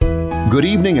Good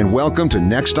evening and welcome to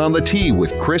Next on the Tee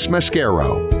with Chris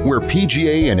Mascaro, where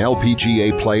PGA and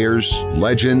LPGA players,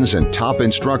 legends, and top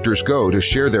instructors go to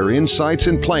share their insights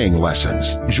and playing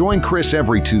lessons. Join Chris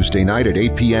every Tuesday night at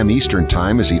 8 p.m. Eastern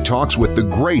Time as he talks with the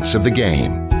greats of the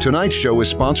game. Tonight's show is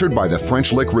sponsored by the French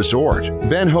Lick Resort,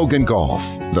 Ben Hogan Golf,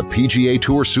 the PGA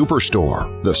Tour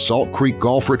Superstore, the Salt Creek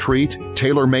Golf Retreat,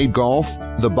 TaylorMade Golf,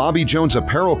 the Bobby Jones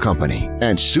Apparel Company,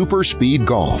 and Super Speed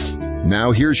Golf.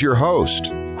 Now here's your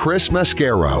host, Chris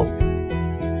Mascaro.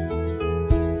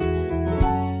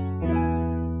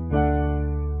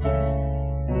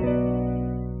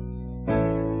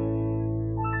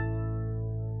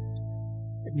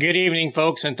 Good evening,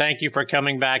 folks, and thank you for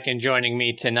coming back and joining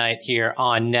me tonight here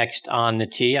on Next on the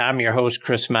Tee. I'm your host,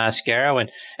 Chris Mascaro,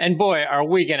 and boy, are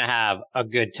we going to have a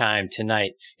good time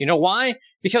tonight. You know why?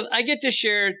 Because I get to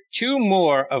share two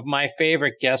more of my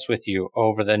favorite guests with you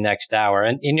over the next hour.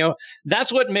 And, you know,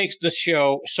 that's what makes the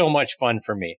show so much fun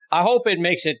for me. I hope it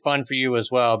makes it fun for you as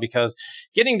well, because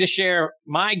getting to share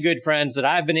my good friends that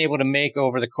I've been able to make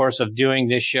over the course of doing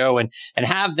this show and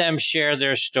have them share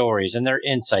their stories and their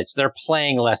insights, their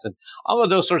playing lessons, all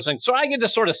of those sorts of things. So I get to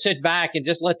sort of sit back and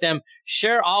just let them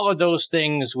share all of those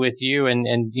things with you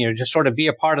and you know, just sort of be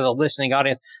a part of the listening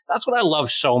audience. That's what I love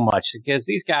so much, because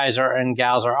these guys and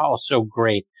gals are all so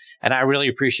great. And I really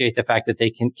appreciate the fact that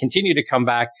they can continue to come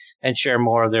back and share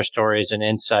more of their stories and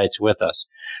insights with us.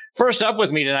 First up with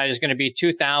me tonight is going to be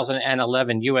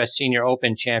 2011 U.S. Senior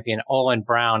Open champion Olin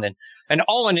Browne. And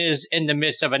Olin is in the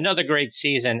midst of another great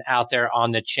season out there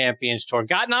on the Champions Tour.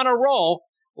 Gotten on a roll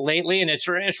lately, and it's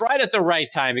right at the right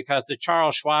time, because the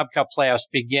Charles Schwab Cup Playoffs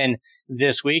begin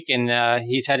this week, and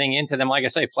he's heading into them, like I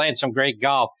say, playing some great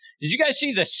golf. Did you guys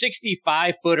see the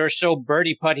 65-foot or so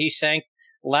birdie putt he sank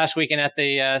last weekend at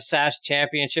the SAS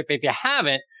Championship? If you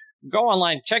haven't, go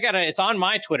online, check out it. It's on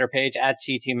my Twitter page at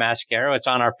CT Mascaro. It's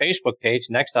on our Facebook page,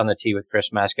 Next on the Tee with Chris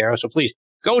Mascaro. So please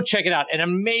go check it out. An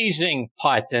amazing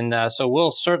putt, and so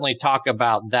we'll certainly talk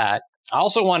about that. I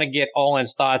also want to get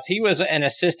Olin's thoughts. He was an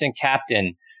assistant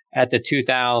captain at the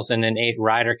 2008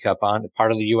 Ryder Cup on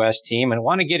part of the U.S. team, and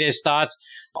want to get his thoughts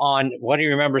on what he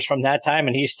remembers from that time.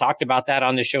 And he's talked about that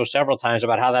on the show several times,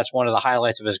 about how that's one of the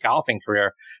highlights of his golfing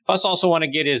career. Plus, also want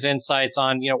to get his insights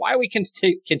on, you know, why we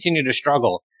continue to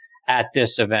struggle at this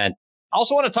event.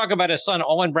 Also want to talk about his son,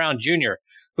 Olin Browne Jr.,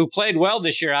 who played well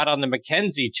this year out on the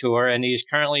Mackenzie Tour, and he's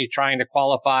currently trying to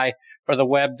qualify for the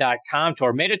Web.com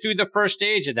Tour. Made it through the first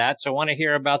stage of that, so I want to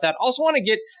hear about that. Also want to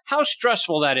get how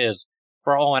stressful that is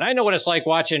for Olin. I know what it's like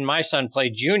watching my son play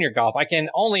junior golf. I can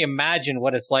only imagine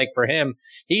what it's like for him.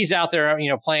 He's out there, you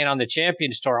know, playing on the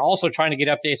Champions Tour, also trying to get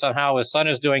updates on how his son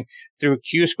is doing through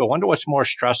Q School. Wonder what's more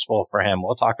stressful for him.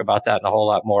 We'll talk about that and a whole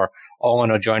lot more.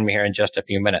 Olin will join me here in just a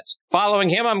few minutes.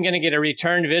 Following him, I'm going to get a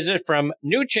return visit from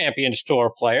new Champions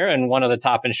Tour player and one of the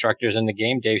top instructors in the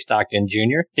game, Dave Stockton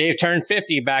Jr. Dave turned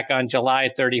 50 back on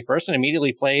July 31st and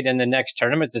immediately played in the next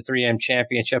tournament, the 3M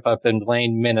Championship up in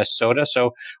Blaine, Minnesota.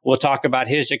 So we'll talk about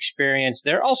his experience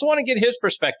there. Also want to get his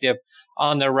perspective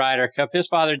on the Ryder Cup. His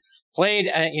father played,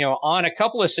 on a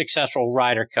couple of successful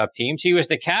Ryder Cup teams. He was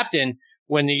the captain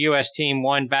when the U.S. team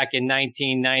won back in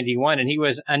 1991, and he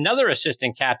was another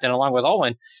assistant captain along with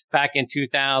Olin back in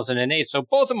 2008. So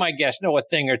both of my guests know a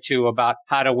thing or two about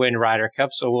how to win Ryder Cup,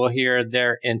 so we'll hear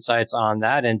their insights on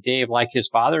that. And Dave, like his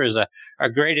father, is a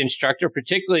great instructor,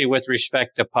 particularly with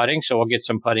respect to putting, so we'll get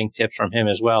some putting tips from him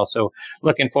as well. So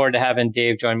looking forward to having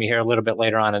Dave join me here a little bit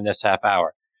later on in this half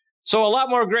hour. So a lot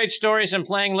more great stories and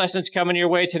playing lessons coming your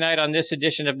way tonight on this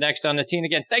edition of Next on the Tee.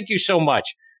 Again, thank you so much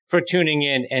for tuning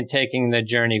in and taking the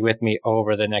journey with me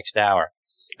over the next hour.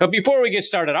 But before we get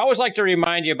started, I always like to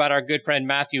remind you about our good friend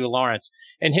Matthew Lawrence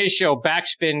and his show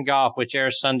Backspin Golf, which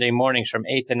airs Sunday mornings from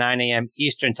 8 to 9 a.m.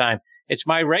 Eastern Time. It's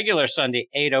my regular Sunday,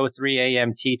 8:03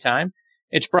 a.m. tee time.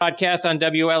 It's broadcast on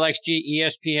WLXG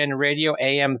ESPN Radio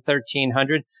AM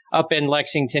 1300 up in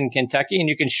Lexington, Kentucky, and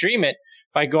you can stream it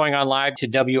by going on live to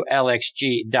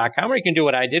WLXG.com, or you can do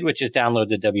what I did, which is download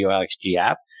the WLXG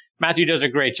app. Matthew does a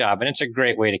great job, and it's a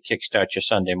great way to kickstart your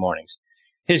Sunday mornings.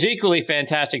 His equally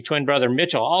fantastic twin brother,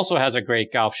 Mitchell, also has a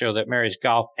great golf show that marries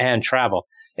golf and travel.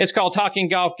 It's called Talking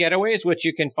Golf Getaways, which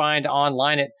you can find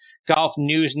online at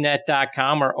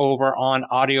golfnewsnet.com or over on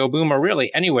Audio Boom, or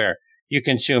really anywhere you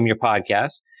consume your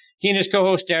podcast. He and his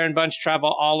co-host, Darren Bunch,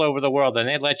 travel all over the world, and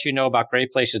they let you know about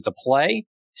great places to play,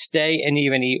 stay, and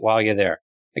even eat while you're there.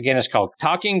 Again, it's called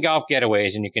Talking Golf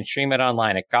Getaways, and you can stream it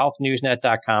online at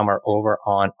golfnewsnet.com or over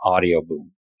on Audio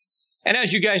Boom. And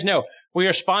as you guys know, we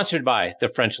are sponsored by the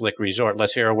French Lick Resort.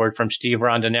 Let's hear a word from Steve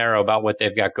Rondinero about what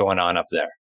they've got going on up there.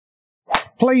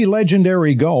 Play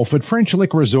legendary golf at French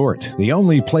Lick Resort, the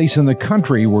only place in the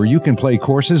country where you can play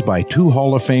courses by two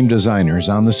Hall of Fame designers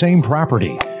on the same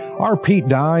property. Our Pete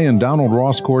Dye and Donald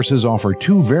Ross courses offer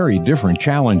two very different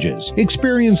challenges.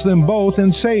 Experience them both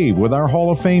and save with our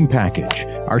Hall of Fame package.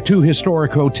 Our two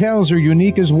historic hotels are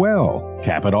unique as well.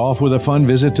 Cap it off with a fun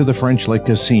visit to the French Lick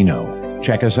Casino.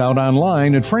 Check us out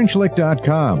online at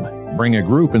FrenchLick.com. Bring a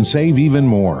group and save even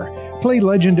more. Play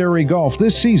legendary golf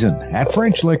this season at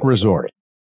French Lick Resort.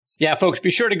 Yeah, folks,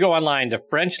 be sure to go online to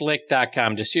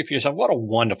FrenchLick.com to see for yourself what a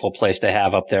wonderful place they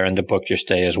have up there and to book your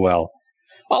stay as well.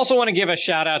 Also want to give a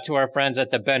shout out to our friends at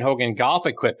the Ben Hogan Golf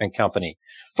Equipment Company.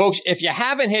 Folks, if you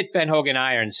haven't hit Ben Hogan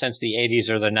irons since the 80s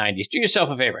or the 90s, do yourself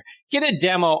a favor. Get a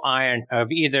demo iron of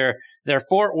either their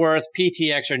Fort Worth,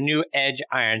 PTX, or New Edge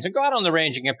irons and go out on the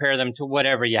range and compare them to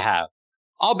whatever you have.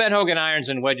 All Ben Hogan irons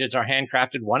and wedges are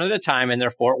handcrafted one at a time in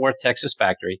their Fort Worth, Texas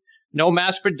factory. No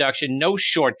mass production, no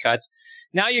shortcuts.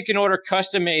 Now you can order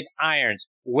custom-made irons,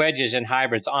 wedges, and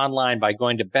hybrids online by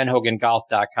going to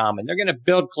benhogangolf.com, and they're going to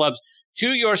build clubs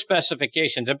to your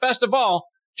specifications, and best of all,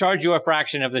 charge you a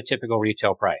fraction of the typical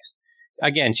retail price.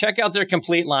 Again, check out their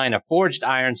complete line of forged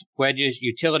irons, wedges,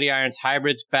 utility irons,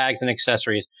 hybrids, bags, and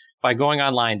accessories by going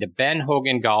online to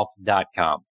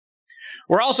benhogangolf.com.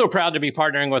 We're also proud to be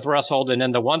partnering with Russ Holden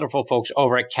and the wonderful folks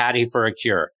over at Caddy for a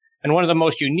Cure. And one of the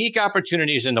most unique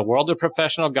opportunities in the world of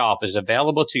professional golf is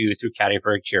available to you through Caddy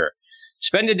for a Cure.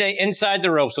 Spend a day inside the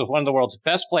ropes with one of the world's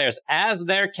best players as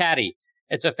their caddy.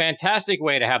 It's a fantastic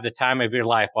way to have the time of your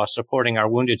life while supporting our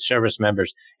wounded service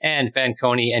members and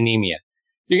Fanconi anemia.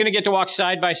 You're going to get to walk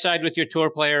side by side with your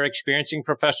tour player experiencing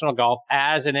professional golf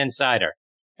as an insider.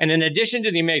 And in addition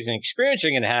to the amazing experience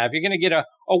you're going to have, you're going to get a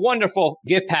wonderful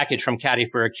gift package from Caddy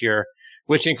for a Cure,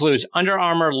 which includes Under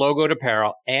Armour logoed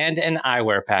apparel and an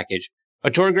eyewear package, a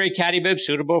tour-grade caddy bib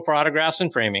suitable for autographs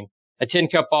and framing, a tin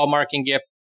cup ball marking gift,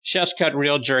 chef's cut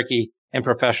real jerky, and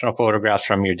professional photographs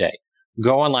from your day.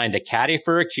 Go online to Caddy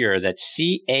for a Cure, that's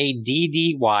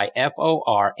CADDYFORACURE,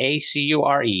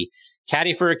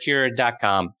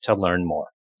 caddyforacure.com to learn more.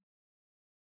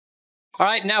 All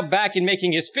right, now back and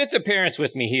making his fifth appearance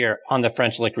with me here on the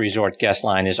French Lick Resort guest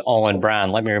line is Olin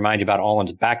Browne. Let me remind you about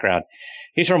Olin's background.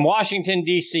 He's from Washington,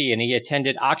 D.C., and he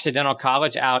attended Occidental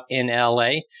College out in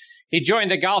L.A. He joined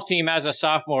the golf team as a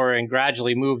sophomore and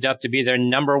gradually moved up to be their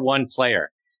number one player.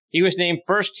 He was named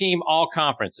first team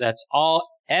all-conference, that's all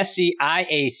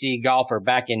SCIAC golfer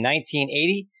back in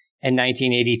 1980 and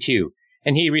 1982.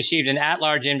 And he received an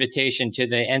at-large invitation to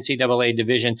the NCAA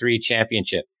Division III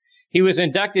championship. He was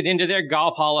inducted into their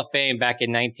Golf Hall of Fame back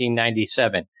in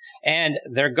 1997. And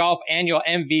their Golf Annual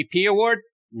MVP Award,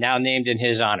 now named in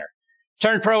his honor.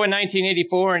 Turned pro in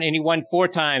 1984, and he won 4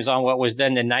 times on what was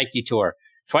then the Nike Tour.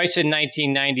 Twice in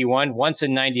 1991, once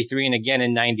in 93, and again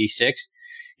in 96.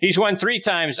 He's won 3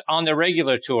 times on the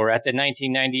regular tour at the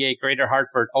 1998 Greater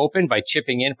Hartford Open by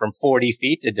chipping in from 40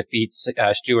 feet to defeat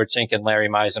Stuart Sink and Larry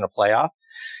Mize in a playoff.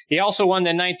 He also won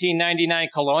the 1999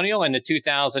 Colonial and the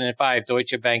 2005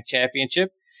 Deutsche Bank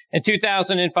Championship. In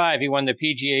 2005, he won the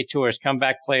PGA Tour's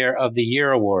Comeback Player of the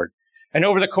Year award. And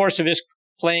over the course of his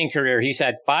playing career, he's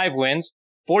had 5 wins,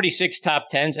 46 top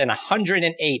 10s, and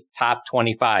 108 top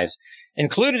 25s.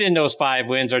 Included in those 5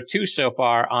 wins are 2 so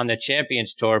far on the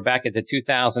Champions Tour back at the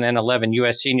 2011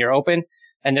 U.S. Senior Open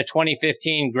and the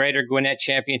 2015 Greater Gwinnett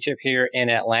Championship here in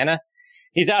Atlanta.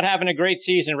 He's out having a great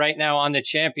season right now on the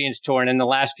Champions Tour, and in the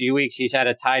last few weeks, he's had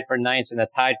a tied for 9th and a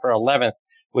tied for 11th,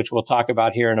 which we'll talk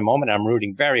about here in a moment. I'm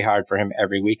rooting very hard for him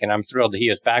every week, and I'm thrilled that he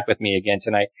is back with me again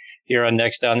tonight here on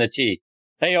Next on the Tee.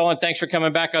 Hey, Olin, thanks for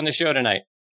coming back on the show tonight.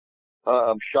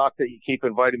 I'm shocked that you keep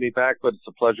inviting me back, but it's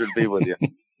a pleasure to be with you.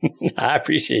 I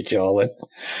appreciate you, Olin.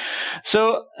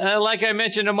 So, like I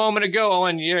mentioned a moment ago,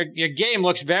 Olin, your game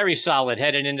looks very solid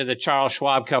headed into the Charles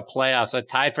Schwab Cup Playoffs.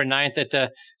 Tied for 9th at the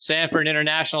Sanford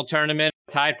International Tournament,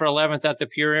 tied for 11th at the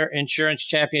Pure Insurance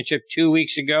Championship 2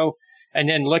 weeks ago, and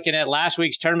then looking at last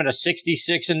week's tournament, a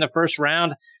 66 in the first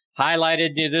round,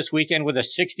 highlighted this weekend with a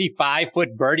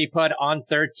 65-foot birdie putt on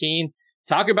 13.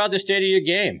 Talk about the state of your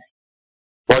game.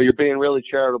 Well, you're being really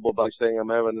charitable by saying I'm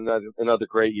having another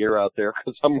great year out there,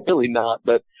 because I'm really not.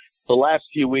 But the last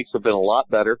few weeks have been a lot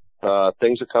better.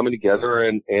 Things are coming together,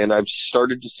 and I've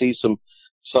started to see some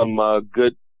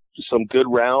good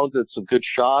rounds and some good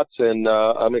shots, and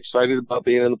I'm excited about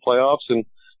being in the playoffs and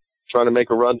trying to make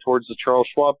a run towards the Charles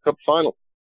Schwab Cup final.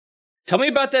 Tell me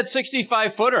about that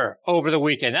 65-footer over the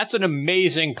weekend. That's an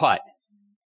amazing putt.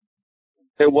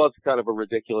 It was kind of a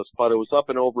ridiculous putt. It was up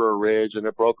and over a ridge, and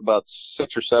it broke about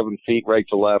 6 or 7 feet right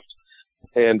to left.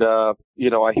 And,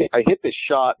 I hit this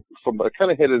shot I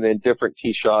kind of hit an indifferent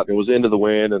tee shot, and it was into the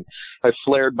wind, and I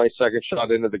flared my second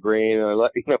shot into the green, and I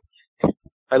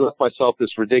left myself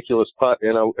this ridiculous putt.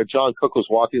 And John Cook was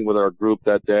walking with our group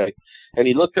that day, and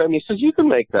he looked at me, he says, "You can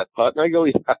make that putt." And I go,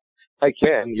 "Yeah, I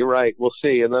can. You're right. We'll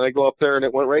see." And then I go up there, and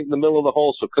it went right in the middle of the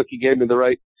hole. So Cookie gave me the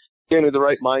right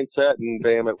mindset, and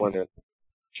bam, it went in.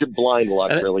 Should blind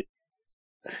luck, really.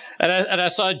 And I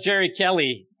saw Jerry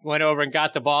Kelly went over and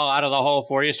got the ball out of the hole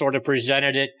for you, sort of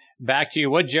presented it back to you.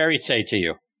 What'd Jerry say to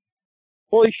you?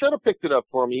 Well, he should have picked it up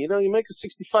for me. You make a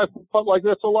 65-foot putt like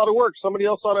that's a lot of work. Somebody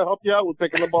else ought to help you out with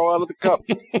picking the ball out of the cup.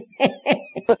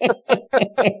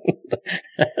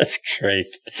 That's great.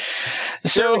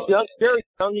 So Jerry's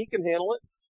young, he can handle it.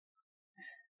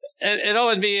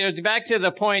 And back to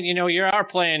the point, you are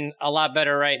playing a lot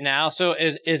better right now. So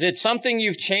is it something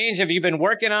you've changed? Have you been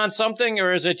working on something,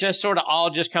 or is it just sort of all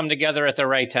just come together at the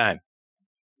right time?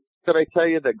 Could I tell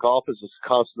you that golf is a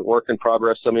constant work in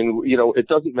progress? I mean, it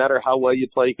doesn't matter how well you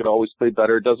play. You can always play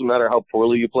better. It doesn't matter how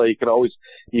poorly you play. You could always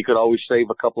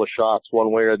save a couple of shots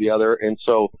one way or the other. And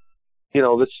so,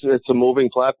 it's a moving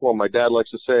platform. My dad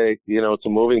likes to say, it's a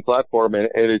moving platform, and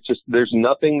it's just, there's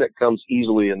nothing that comes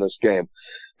easily in this game.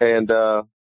 And,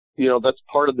 that's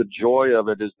part of the joy of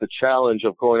it, is the challenge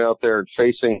of going out there and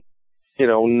facing,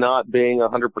 not being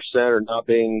 100% or not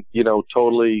being,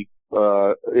 totally,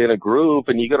 in a groove,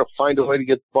 and you got to find a way to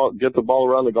get the ball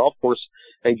around the golf course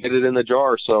and get it in the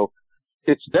jar. So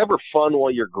it's never fun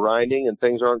while you're grinding and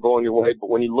things aren't going your way. But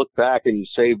when you look back and you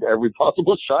saved every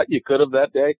possible shot you could have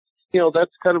that day,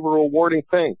 that's kind of a rewarding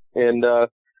thing. And,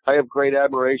 I have great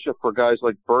admiration for guys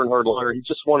like Bernhard Langer. He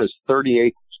just won his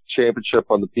 38th championship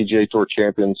on the PGA Tour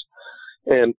Champions.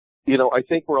 And, I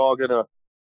think we're all going to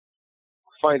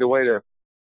find a way to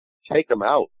take him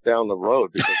out down the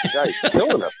road, because the guy's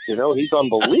killing us. He's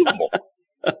unbelievable.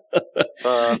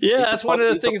 That's one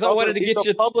of the things I wanted to get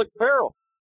you. Public peril.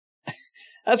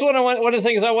 That's one of the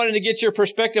things I wanted to get your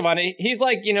perspective on. He's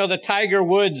like, the Tiger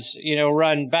Woods,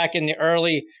 run back in the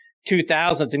early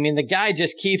 2000s. I mean, the guy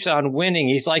just keeps on winning.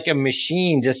 He's like a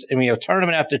machine,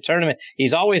 tournament after tournament.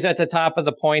 He's always at the top of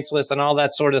the points list and all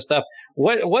that sort of stuff.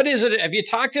 What is it? Have you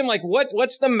talked to him? Like,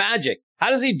 what's the magic?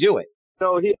 How does he do it?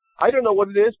 No, I don't know what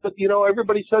it is, but,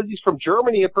 everybody says he's from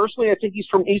Germany. And personally, I think he's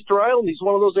from Easter Island. He's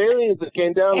one of those aliens that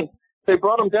came down, and they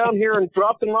brought him down here and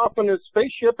dropped him off in his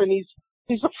spaceship, and he's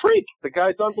a freak. The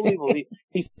guy's unbelievable.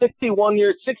 He's 60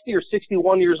 or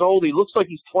 61 years old. He looks like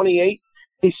he's 28.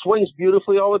 He swings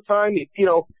beautifully all the time.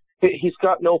 He's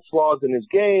got no flaws in his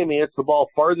game. He hits the ball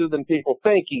farther than people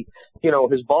think.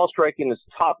 His ball striking is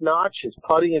top notch. His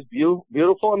putting is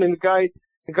beautiful. I mean,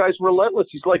 the guy's relentless.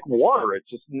 He's like water. It's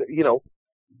just,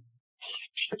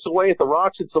 chips away at the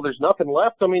rocks until there's nothing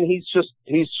left. I mean,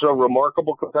 he's a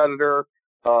remarkable competitor,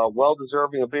 well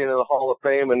deserving of being in the Hall of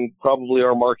Fame, and probably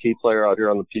our marquee player out here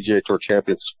on the PGA Tour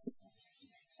Champions.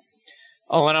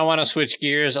 Oh, and I want to switch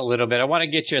gears a little bit. I want to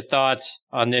get your thoughts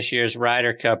on this year's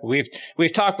Ryder Cup. We've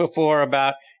talked before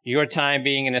about your time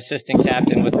being an assistant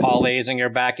captain with Paul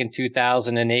Azinger back in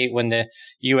 2008 when the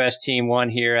U.S. team won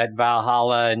here at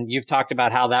Valhalla, and you've talked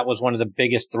about how that was one of the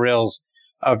biggest thrills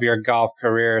of your golf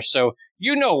career. So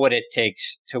you know what it takes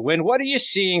to win. What are you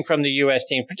seeing from the U.S.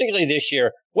 team, particularly this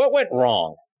year? What went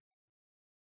wrong?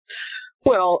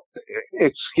 Well,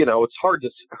 it's hard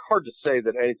to say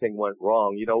that anything went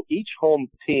wrong. Each home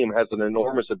team has an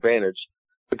enormous advantage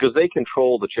because they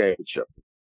control the championship.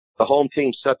 The home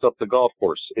team sets up the golf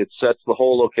course. It sets the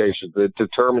hole locations. It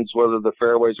determines whether the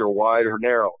fairways are wide or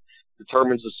narrow. It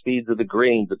determines the speeds of the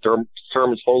greens. It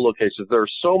determines hole locations. There are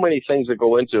so many things that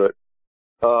go into it.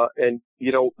 And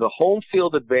the home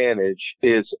field advantage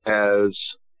is as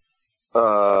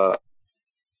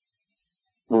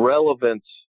relevant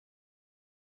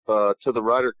to the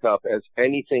Ryder Cup as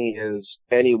anything is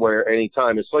anywhere,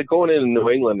 anytime. It's like going into New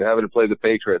England and having to play the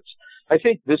Patriots. I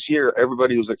think this year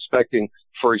everybody was expecting,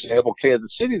 for example,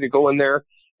 Kansas City to go in there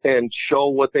and show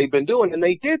what they've been doing, and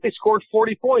they did. They scored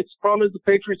 40 points. The problem is the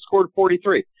Patriots scored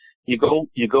 43. You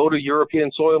go to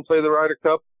European soil and play the Ryder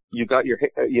Cup. You got your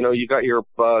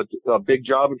big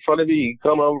job in front of you. You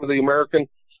come over to the American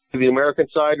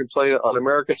side and play on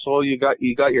American soil. You got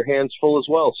your hands full as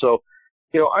well. So,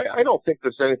 I don't think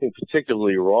there's anything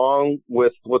particularly wrong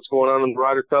with what's going on in the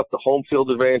Ryder Cup. The home field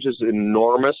advantage is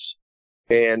enormous,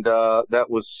 and that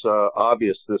was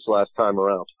obvious this last time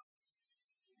around.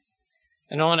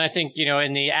 And Olin, I think,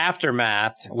 in the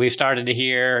aftermath, we started to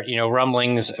hear,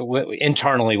 rumblings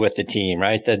internally with the team,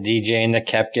 right? The DJ and the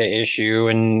Koepka issue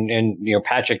and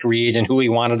Patrick Reed and who he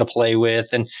wanted to play with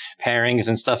and pairings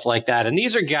and stuff like that. And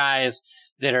these are guys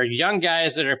that are young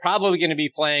guys that are probably going to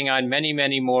be playing on many,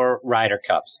 many more Ryder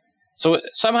Cups. So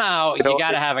somehow you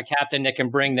got to have a captain that can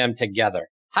bring them together.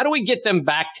 How do we get them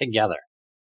back together?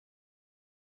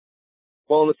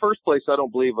 Well, in the first place, I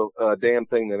don't believe a damn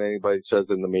thing that anybody says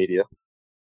in the media.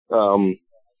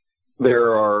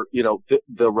 There are,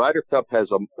 the Ryder Cup has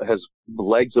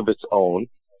legs of its own.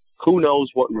 Who knows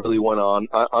what really went on?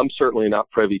 I'm certainly not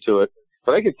privy to it.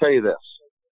 But I can tell you this.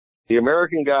 The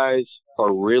American guys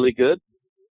are really good.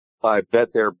 I bet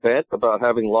they're bent about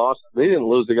having lost. They didn't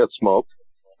lose. They got smoked.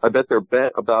 I bet they're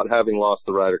bent about having lost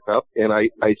the Ryder Cup. And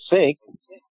I think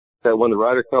that when the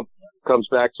Ryder Cup comes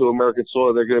back to American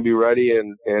soil, they're going to be ready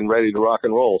and ready to rock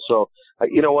and roll. So,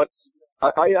 you know what?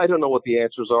 I don't know what the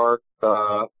answers are.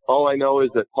 All I know is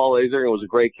that Paul Azinger was a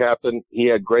great captain. He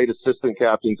had great assistant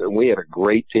captains, and we had a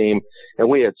great team, and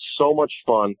we had so much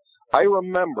fun. I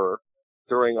remember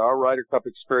during our Ryder Cup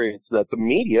experience that the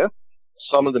media,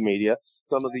 some of the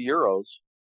Euros,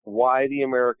 why the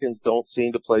Americans don't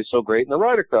seem to play so great in the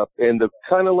Ryder Cup. And the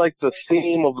kind of like the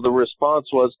theme of the response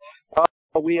was,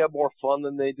 we have more fun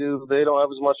than they do. They don't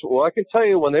have as much. Well, I can tell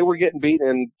you when they were getting beaten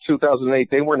in 2008,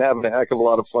 they weren't having a heck of a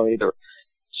lot of fun either.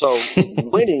 So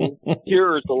winning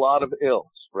cures a lot of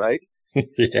ills, right?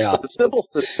 Yeah. But the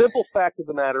simple fact of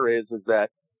the matter is that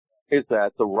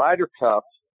the Ryder Cup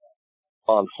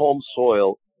on home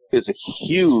soil is a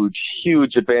huge,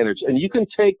 huge advantage. And you can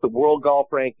take the world golf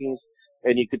rankings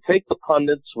and you could take the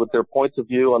pundits with their points of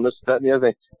view on this, that, and the other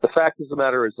thing. The fact of the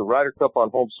matter is the Ryder Cup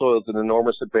on home soil is an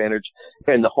enormous advantage,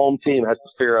 and the home team has to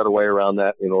figure out a way around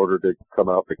that in order to come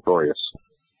out victorious.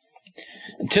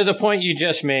 To the point you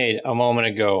just made a moment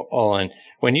ago, Olin,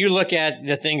 when you look at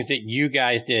the things that you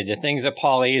guys did, the things that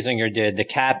Paul Azinger did,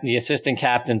 the assistant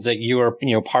captains that you were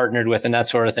partnered with and that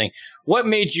sort of thing, what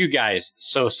made you guys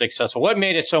so successful? What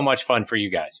made it so much fun for you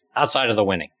guys outside of the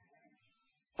winning?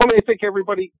 I mean, I think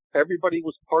everybody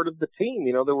was part of the team.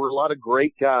 There were a lot of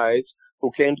great guys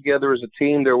who came together as a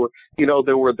team. There were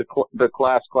the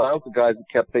class clowns, the guys that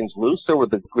kept things loose. There were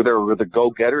the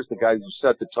go-getters, the guys who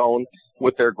set the tone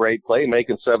with their great play,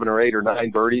 making 7 or 8 or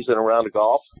 9 birdies in a round of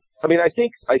golf. I mean, I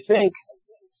think,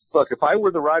 look, if I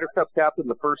were the Ryder Cup captain,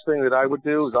 the first thing that I would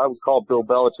do is I would call Bill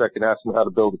Belichick and ask him how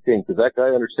to build a team, because that guy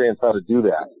understands how to do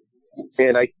that.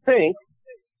 And I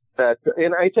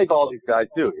think all these guys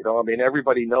do. I mean,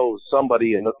 everybody knows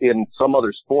somebody in some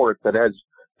other sport that has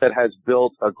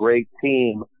built a great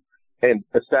team and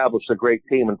established a great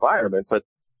team environment. But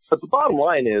the bottom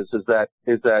line is that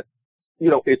it's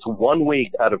 1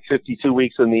 week out of 52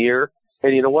 weeks in the year,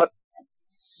 and you know what?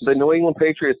 The New England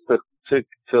Patriots,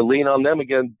 to lean on them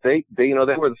again, they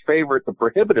were the favorite, the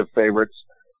prohibitive favorites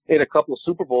in a couple of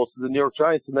Super Bowls to the New York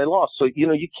Giants, and they lost. So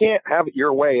you can't have it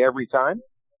your way every time.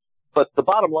 But the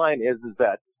bottom line is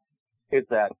that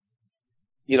there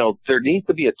needs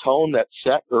to be a tone that's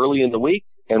set early in the week,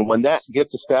 and when that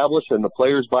gets established and the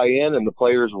players buy in and the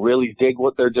players really dig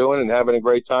what they're doing and having a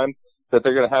great time, that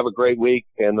they're going to have a great week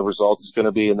and the result is going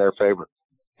to be in their favor.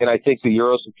 And I think the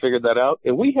Euros have figured that out,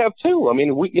 and we have too. I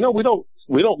mean, we don't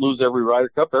lose every Ryder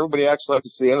Cup. Everybody acts like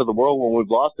it's the end of the world when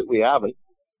we've lost it. We haven't.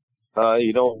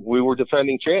 We were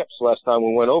defending champs last time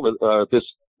we went over this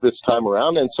time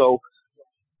around, and so.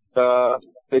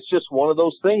 It's just one of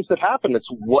those things that happen. It's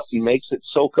what makes it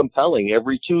so compelling.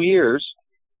 Every 2 years,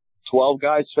 12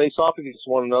 guys face off against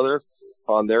one another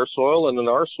on their soil and in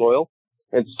our soil,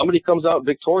 and somebody comes out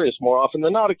victorious more often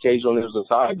than not. Occasionally there's a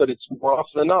tie, but it's more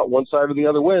often than not one side or the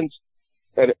other wins,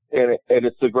 and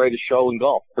it's the greatest show in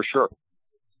golf for sure.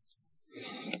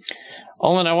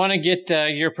 Olin, I want to get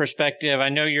your perspective. I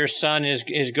know your son is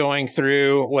going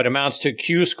through what amounts to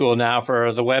Q school now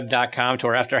for the Web.com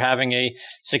tour after having a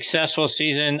successful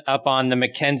season up on the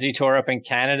Mackenzie Tour up in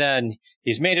Canada, and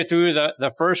he's made it through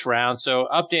the first round. So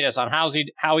update us on how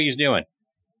he's doing.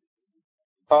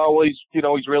 Well, he's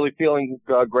really feeling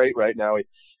great right now.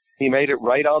 He made it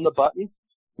right on the button,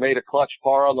 made a clutch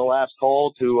par on the last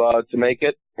hole to make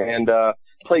it, and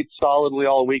played solidly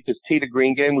all week. His tee to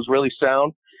green game was really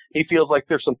sound. He feels like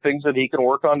there's some things that he can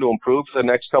work on to improve for the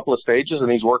next couple of stages,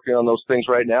 and he's working on those things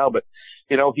right now. But,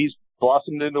 he's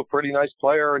blossomed into a pretty nice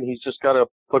player, and he's just got to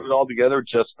put it all together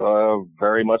just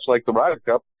very much like the Ryder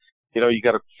Cup. You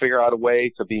got to figure out a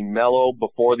way to be mellow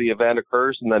before the event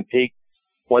occurs and then peak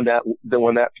when that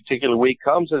particular week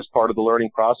comes as part of the learning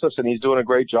process, and he's doing a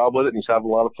great job with it, and he's having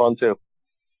a lot of fun too.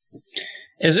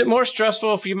 Is it more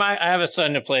stressful I have a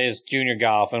son that plays junior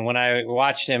golf, and when I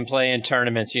watched him play in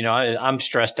tournaments, I'm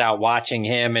stressed out watching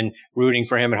him and rooting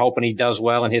for him and hoping he does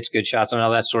well and hits good shots and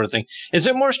all that sort of thing. Is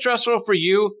it more stressful for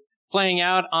you playing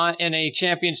out in a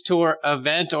Champions Tour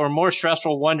event, or more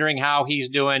stressful wondering how he's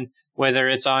doing whether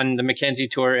it's on the Mackenzie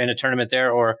Tour in a tournament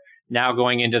there or now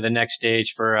going into the next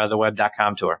stage for the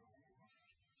Web.com Tour?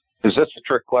 Is this a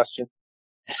trick question?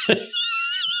 What's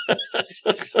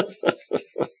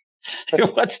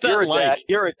that You're a like?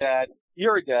 dad.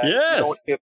 You're a dad. Yes.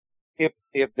 You know,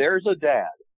 if there's a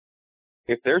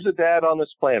dad on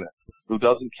this planet who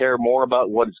doesn't care more about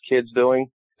what his kid's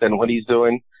doing than what he's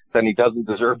doing, then he doesn't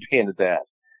deserve being a dad,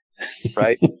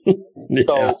 right? Yeah.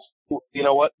 So you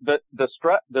know what, the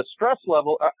stress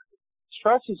level.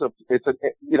 Stress is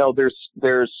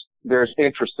there's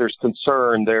interest, there's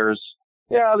concern, there's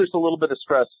a little bit of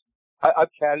stress. I've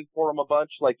caddied for him a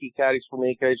bunch, like he caddies for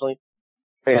me occasionally.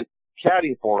 And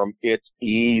caddying for him, it's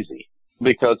easy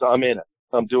because I'm in it.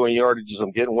 I'm doing yardages,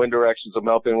 I'm getting wind directions, I'm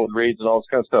helping with reads and all this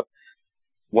kind of stuff.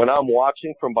 When I'm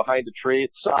watching from behind a tree,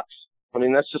 it sucks. I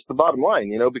mean, that's just the bottom line,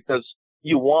 you know, because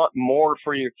you want more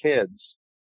for your kids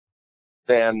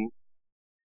than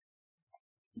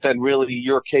really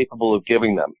you're capable of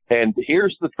giving them. And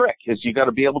here's the trick, is you got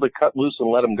to be able to cut loose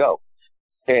and let them go.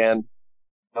 And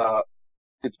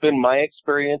it's been my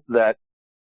experience that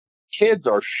kids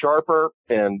are sharper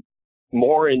and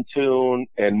more in tune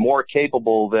and more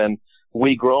capable than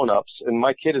we grown-ups. And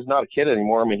my kid is not a kid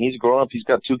anymore. I mean, he's grown up. He's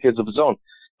got 2 kids of his own.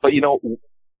 But, you know,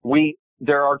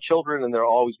 there are children and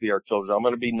there'll always be our children. I'm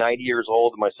going to be 90 years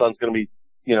old and my son's going to be,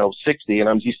 60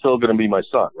 and he's still going to be my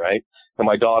son, right? And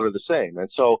my daughter the same. And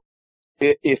so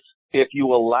if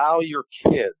you allow your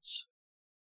kids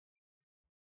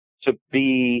to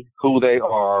be who they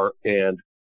are and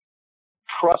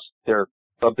trust their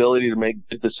ability to make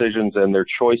good decisions and their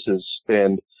choices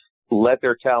and let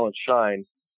their talent shine,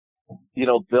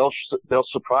 they'll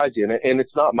surprise you. And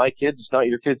it's not my kids, it's not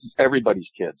your kids, it's everybody's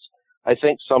kids. I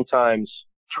think sometimes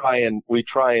we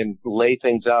try and lay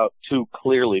things out too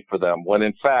clearly for them when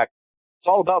in fact it's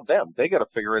all about them. They got to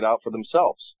figure it out for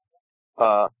themselves.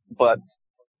 But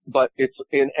it's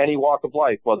in any walk of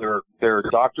life, whether they're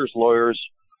doctors, lawyers,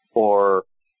 or,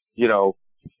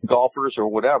 golfers or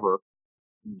whatever,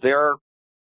 they're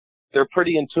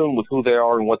pretty in tune with who they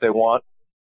are and what they want.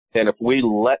 And if we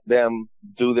let them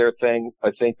do their thing,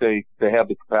 I think they have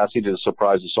the capacity to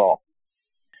surprise us all.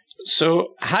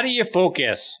 So how do you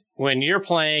focus when you're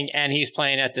playing and he's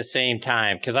playing at the same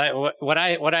time? Because what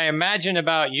I imagine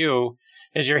about you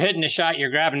is you're hitting a shot, you're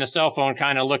grabbing the cell phone,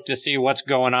 kind of look to see what's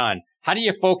going on. How do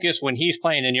you focus when he's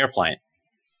playing and you're playing?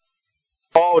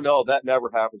 Oh, no, that never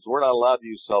happens. We're not allowed to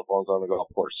use cell phones on the golf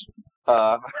course.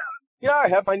 Yeah, I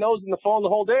have my nose in the phone the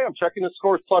whole day. I'm checking the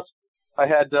scores. Plus, I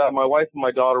had my wife and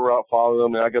my daughter were out following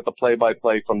them, and I got the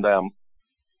play-by-play from them.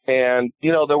 And,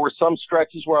 there were some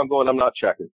stretches where I'm not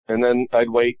checking. And then I'd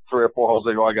wait 3 or 4 holes.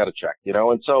 I go, I got to check,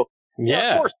 And so,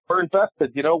 yeah, of course, we're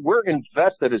invested. We're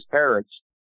invested as parents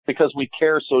because we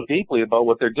care so deeply about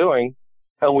what they're doing,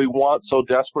 and we want so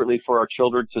desperately for our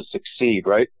children to succeed,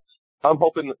 right? I'm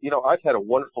hoping, I've had a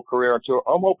wonderful career on tour.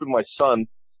 I'm hoping my son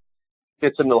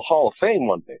gets into the Hall of Fame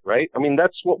one day, right? I mean,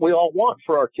 that's what we all want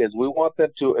for our kids. We want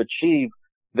them to achieve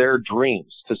their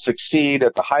dreams, to succeed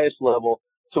at the highest level,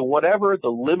 to whatever the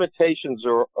limitations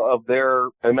of their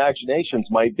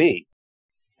imaginations might be.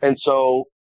 And so,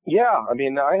 yeah, I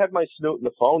mean, I had my snoot in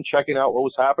the phone checking out what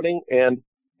was happening, and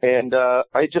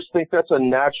I just think that's a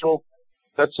natural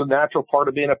part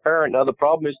of being a parent. Now, the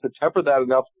problem is to temper that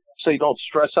enough so you don't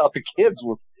stress out the kids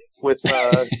with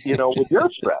your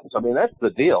stress. I mean, that's the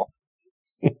deal.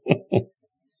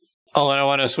 Oh, and I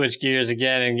want to switch gears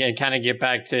again and kind of get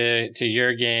back to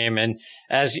your game. And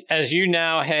as you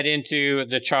now head into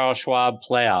the Charles Schwab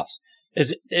playoffs,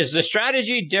 is the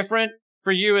strategy different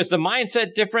for you? Is the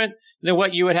mindset different than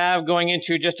what you would have going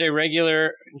into just a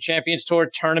regular Champions Tour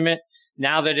tournament?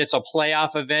 Now that it's a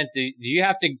playoff event, do you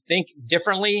have to think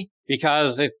differently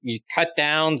because you cut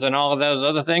downs and all of those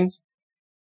other things?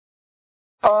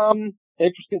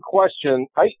 Interesting question.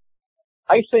 I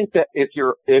think that if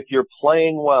you're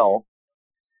playing well,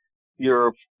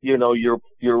 you're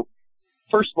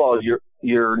first of all,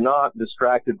 you're not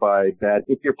distracted by that.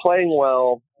 If you're playing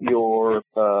well, you're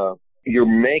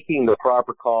making the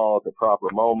proper call at the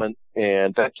proper moment,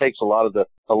 and that takes a lot of the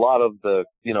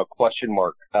question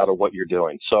mark out of what you're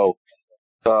doing. So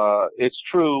it's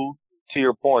true to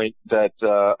your point that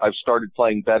I've started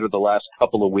playing better the last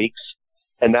couple of weeks,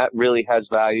 and that really has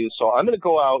value. So I'm going to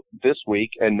go out this week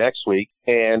and next week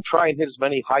and try and hit as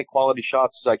many high quality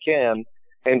shots as I can,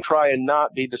 and try and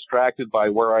not be distracted by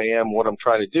where I am, what I'm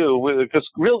trying to do. Because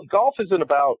really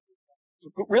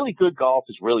good golf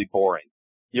is really boring.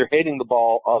 You're hitting the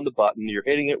ball on the button. You're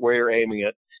hitting it where you're aiming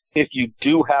it. If you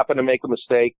do happen to make a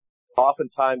mistake,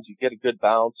 oftentimes you get a good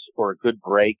bounce or a good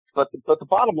break. But the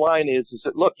bottom line is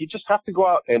that, look, you just have to go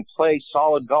out and play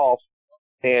solid golf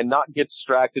and not get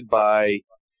distracted by,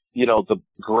 the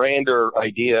grander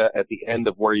idea at the end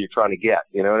of where you're trying to get.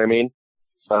 You know what I mean?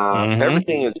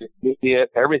 Everything is immediate.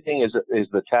 Everything is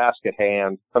the task at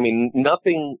hand. I mean,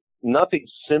 nothing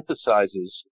synthesizes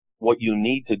what you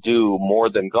need to do more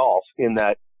than golf, in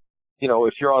that,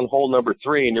 if you're on hole number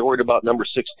 3 and you're worried about number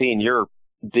 16, you're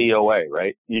DOA,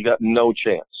 right? You got no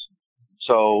chance.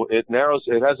 So it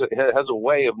has a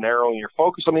way of narrowing your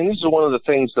focus. I mean, these are one of the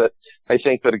things that I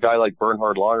think that a guy like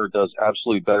Bernhard Langer does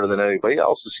absolutely better than anybody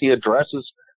else, is he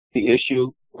addresses the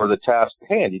issue or the task at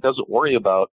hand. He doesn't worry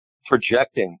about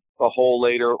projecting a hole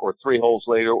later or 3 holes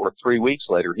later or 3 weeks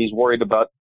later. He's worried about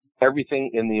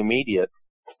everything in the immediate.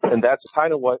 And that's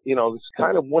kind of what, it's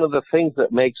kind of one of the things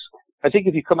that makes, I think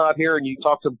if you come out here and you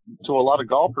talk to a lot of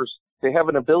golfers, they have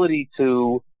an ability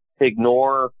to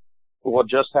ignore what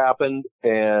just happened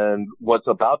and what's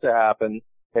about to happen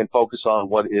and focus on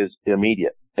what is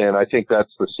immediate. And I think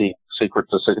that's the secret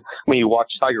to, you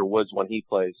watch Tiger Woods when he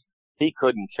plays, he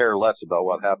couldn't care less about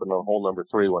what happened on hole number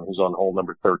 3 when he's on hole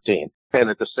number 13.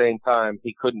 And at the same time,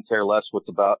 he couldn't care less what's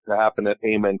about to happen at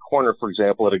Amen Corner, for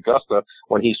example, at Augusta,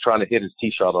 when he's trying to hit his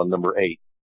tee shot on number 8.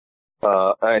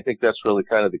 I think that's really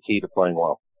kind of the key to playing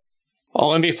well.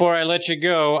 Oh, and before I let you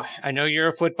go, I know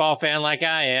you're a football fan like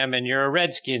I am, and you're a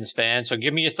Redskins fan, so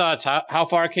give me your thoughts. How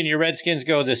far can your Redskins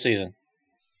go this season?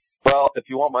 Well, if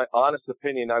you want my honest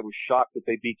opinion, I was shocked that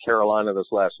they beat Carolina this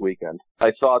last weekend.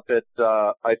 I thought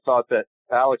that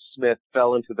Alex Smith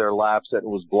fell into their laps and it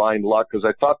was blind luck, because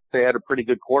I thought they had a pretty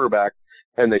good quarterback,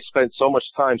 and they spent so much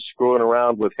time screwing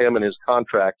around with him and his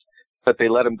contract that they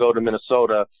let him go to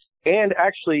Minnesota. And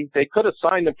actually, they could have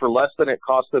signed him for less than it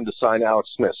cost them to sign Alex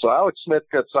Smith. So Alex Smith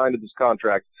got signed to this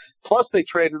contract. Plus, they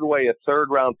traded away a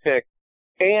 3rd-round pick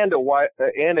and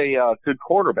a good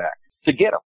quarterback to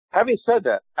get him. Having said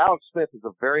that, Alex Smith is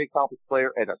a very accomplished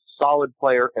player and a solid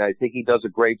player, and I think he does a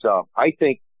great job. I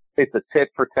think it's a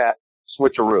tit-for-tat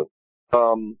switcheroo.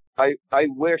 I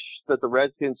wish that the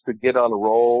Redskins could get on a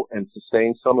roll and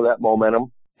sustain some of that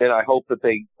momentum. And I hope that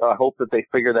they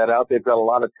figure that out. They've got a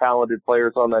lot of talented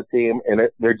players on that team, and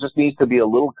there just needs to be a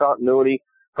little continuity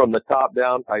from the top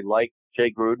down. I like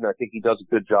Jay Gruden. I think he does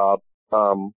a good job.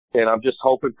 And I'm just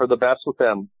hoping for the best with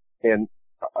them. And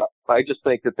I just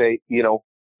think that they,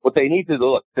 what they need to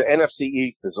do, look, the NFC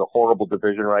East is a horrible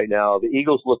division right now. The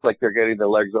Eagles look like they're getting their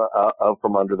legs out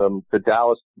from under them. The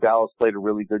Dallas played a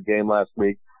really good game last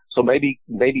week. So maybe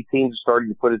teams are starting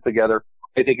to put it together.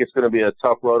 I think it's going to be a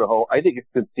tough road to hoe. I think it's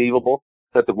conceivable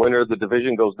that the winner of the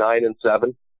division goes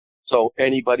 9-7. So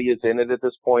anybody is in it at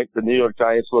this point. The New York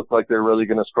Giants look like they're really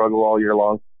going to struggle all year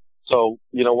long. So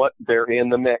you know what? They're in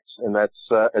the mix, and that's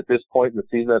at this point in the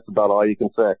season, that's about all you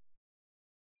can say.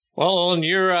 Well, Olin,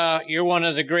 you're one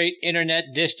of the great internet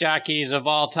disc jockeys of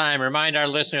all time. Remind our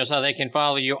listeners how they can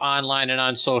follow you online and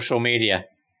on social media.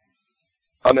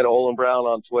 I'm at Olin Browne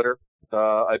on Twitter.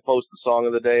 I post the song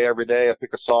of the day every day. I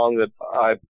pick a song that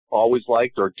I've always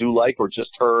liked or do like or just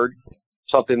heard,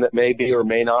 something that may be or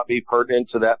may not be pertinent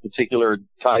to that particular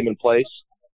time and place.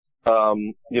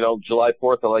 July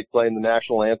 4th, I like playing the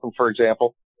national anthem, for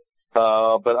example.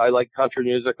 But I like country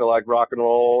music. I like rock and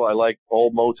roll. I like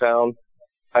old Motown.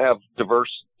 I have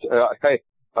diverse,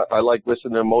 I like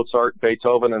listening to Mozart,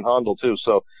 Beethoven, and Handel too.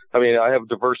 So, I have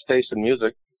diverse taste in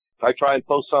music. I try and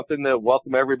post something to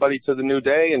welcome everybody to the new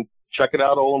day, and check it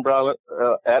out, Olin Browne,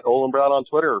 at Olin Browne on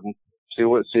Twitter, and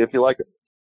see if you like it.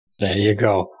 There you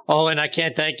go. Olin, I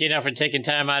can't thank you enough for taking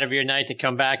time out of your night to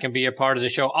come back and be a part of the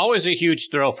show. Always a huge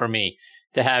thrill for me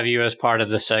to have you as part of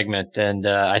the segment, and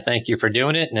I thank you for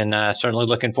doing it, and certainly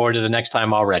looking forward to the next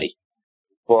time already.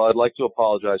 Well, I'd like to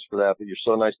apologize for that, but you're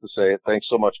so nice to say it. Thanks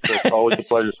so much, Chris. Always a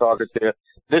pleasure talking to you.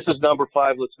 This is number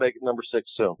 5. Let's make it number 6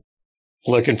 soon.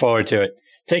 Looking forward to it.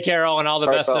 Take care, Olin. All the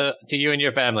best to you and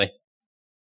your family.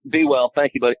 Be well.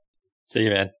 Thank you, buddy. See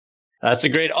you, man. That's the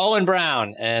great Olin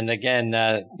Browne. And again,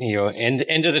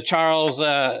 into the Charles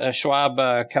Schwab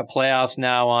Cup Playoffs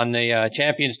now on the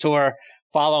Champions Tour.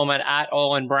 Follow him at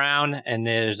Olin Browne, and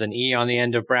there's an E on the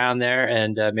end of Brown there.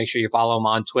 And make sure you follow him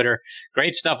on Twitter.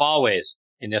 Great stuff always.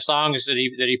 And the songs that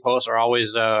he posts are always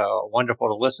wonderful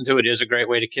to listen to. It is a great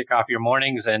way to kick off your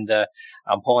mornings, and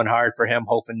I'm pulling hard for him,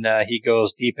 hoping he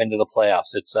goes deep into the playoffs.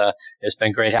 It's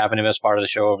been great having him as part of the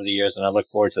show over the years, and I look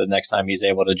forward to the next time he's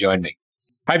able to join me.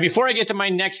 All right, before I get to my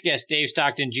next guest, Dave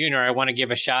Stockton Jr., I want to give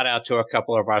a shout-out to a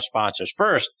couple of our sponsors.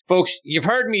 First, folks, you've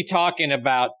heard me talking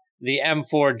about the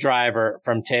M4 driver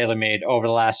from TaylorMade over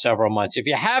the last several months. If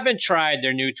you haven't tried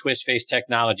their new twist face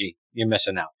technology, you're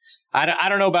missing out. I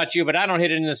don't know about you, but I don't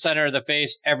hit it in the center of the face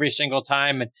every single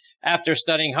time. And after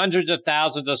studying hundreds of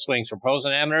thousands of swings from pros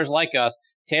and amateurs like us,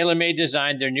 TaylorMade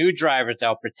designed their new drivers that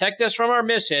will protect us from our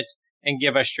mishits and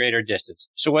give us straighter distance.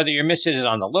 So whether your mishit is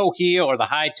on the low heel or the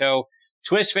high toe,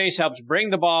 Twist Face helps bring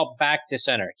the ball back to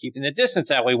center, keeping the distance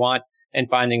that we want and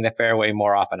finding the fairway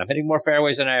more often. I'm hitting more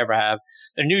fairways than I ever have.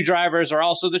 Their new drivers are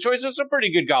also the choice of some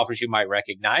pretty good golfers you might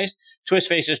recognize. Twist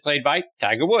Face is played by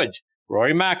Tiger Woods,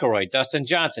 Rory McIlroy, Dustin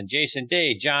Johnson, Jason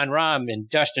Day, John Rahm, and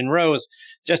Dustin Rose,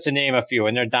 just to name a few.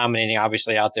 And they're dominating,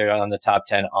 obviously, out there on the top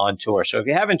 10 on tour. So if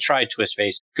you haven't tried Twist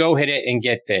Face, go hit it and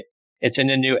get fit. It's in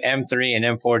the new M3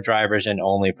 and M4 drivers and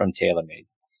only from TaylorMade.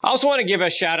 I also want to give a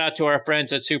shout out to our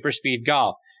friends at Super Speed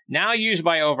Golf. Now used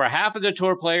by over half of the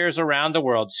tour players around the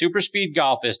world, Super Speed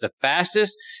Golf is the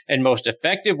fastest and most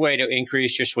effective way to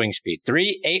increase your swing speed.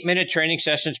 3 8-minute training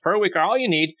sessions per week are all you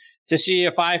need to see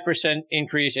a 5%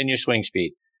 increase in your swing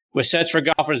speed. With sets for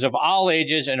golfers of all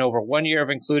ages and over 1 year of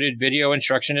included video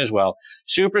instruction as well,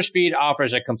 Super Speed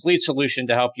offers a complete solution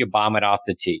to help you bomb it off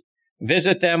the tee.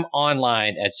 Visit them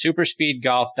online at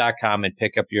superspeedgolf.com and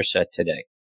pick up your set today.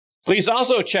 Please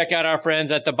also check out our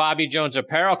friends at the Bobby Jones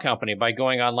Apparel Company by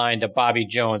going online to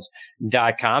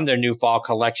bobbyjones.com. Their new fall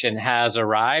collection has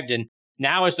arrived, and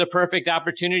now is the perfect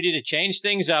opportunity to change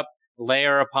things up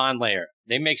layer upon layer.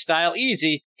 They make style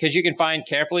easy because you can find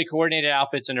carefully coordinated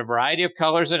outfits in a variety of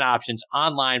colors and options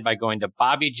online by going to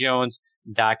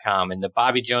bobbyjones.com. And the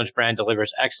Bobby Jones brand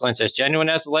delivers excellence as genuine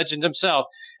as the legend himself,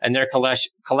 and their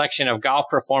collection of golf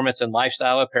performance and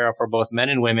lifestyle apparel for both men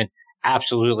and women,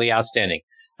 absolutely outstanding.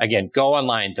 Again, go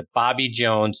online to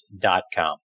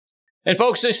bobbyjones.com. And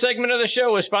folks, this segment of the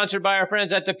show is sponsored by our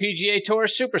friends at the PGA Tour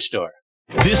Superstore.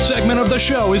 This segment of the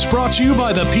show is brought to you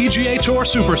by the PGA Tour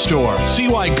Superstore. See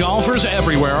why golfers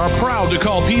everywhere are proud to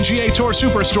call PGA Tour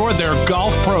Superstore their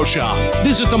golf pro shop.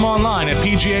 Visit them online at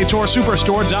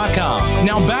PGATourSuperstore.com.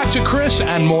 Now back to Chris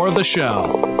and more of the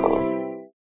show.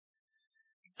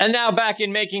 And now back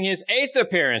in making his 8th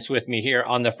appearance with me here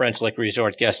on the French Lick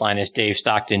Resort guest line is Dave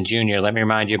Stockton Jr. Let me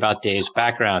remind you about Dave's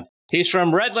background. He's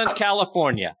from Redlands,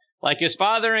 California. Like his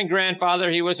father and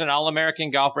grandfather, he was an All-American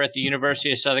golfer at the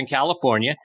University of Southern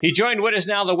California. He joined what is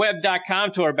now the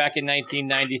Web.com Tour back in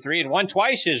 1993 and won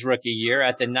twice his rookie year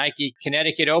at the Nike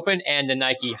Connecticut Open and the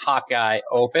Nike Hawkeye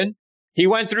Open. He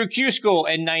went through Q School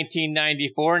in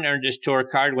 1994 and earned his tour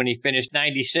card when he finished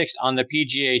 96th on the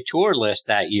PGA Tour list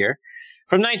that year.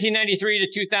 From 1993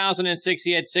 to 2006,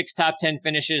 he had 6 top 10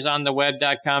 finishes on the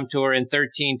Web.com Tour and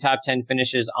 13 top 10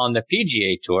 finishes on the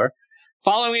PGA Tour.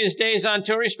 Following his days on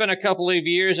tour, he spent a couple of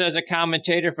years as a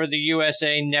commentator for the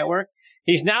USA Network.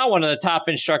 He's now one of the top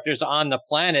instructors on the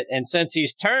planet, and since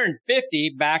he's turned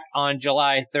 50 back on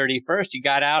July 31st, he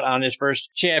got out on his first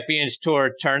Champions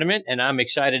Tour tournament, and I'm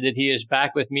excited that he is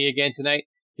back with me again tonight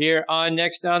here on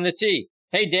Next on the Tee.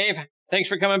 Hey, Dave, thanks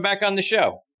for coming back on the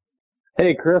show.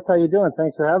 Hey, Chris, how you doing?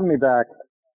 Thanks for having me back.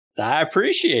 I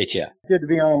appreciate you. Good to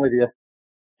be on with you.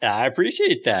 I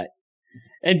appreciate that.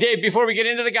 And Dave, before we get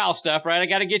into the golf stuff, right, I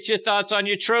got to get your thoughts on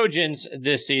your Trojans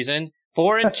this season.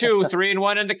 4-2,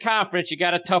 3-1 in the conference. You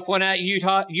got a tough one at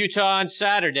Utah on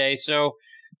Saturday. So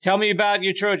tell me about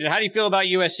your Trojans. How do you feel about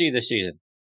USC this season?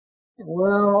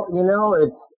 Well,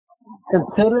 it's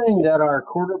considering that our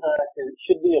quarterback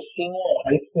should be a senior in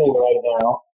high school right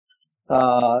now,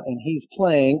 and he's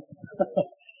playing.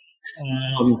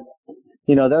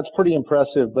 That's pretty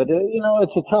impressive. But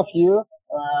it's a tough year.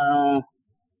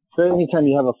 So anytime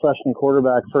you have a freshman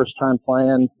quarterback, first time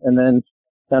playing, and then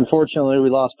unfortunately we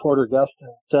lost Porter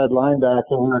Gustin, stud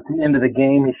linebacker, at the end of the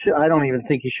game. I don't even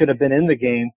think he should have been in the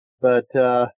game, but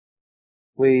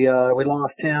we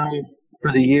lost him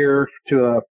for the year to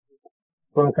a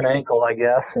broken ankle, I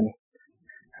guess, and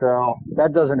so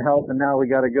that doesn't help. And now we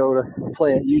got to go to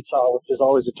play at Utah, which is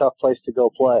always a tough place to go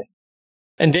play.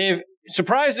 And Dave,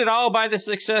 surprised at all by the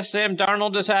success Sam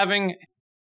Darnold is having?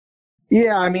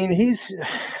 Yeah,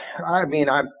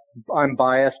 I'm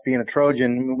biased being a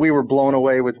Trojan. We were blown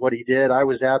away with what he did.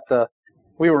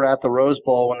 We were at the Rose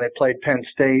Bowl when they played Penn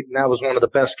State, and that was one of the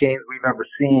best games we've ever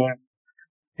seen.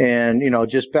 And,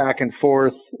 just back and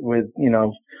forth with,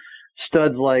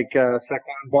 studs like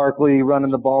Saquon Barkley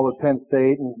running the ball with Penn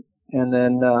State and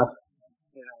then,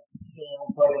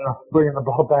 bringing the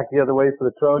ball back the other way for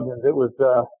the Trojans. It was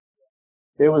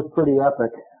pretty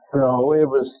epic. So it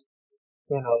was,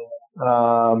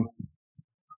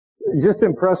 just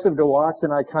impressive to watch,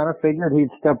 and I kind of figured he'd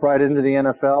step right into the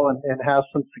NFL and have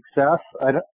some success.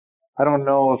 I don't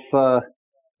know if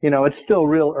it's still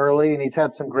real early, and he's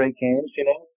had some great games. What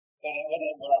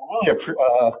I'm really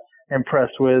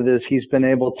impressed with is he's been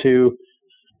able to,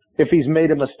 if he's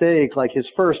made a mistake, like his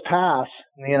first pass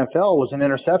in the NFL was an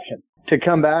interception, to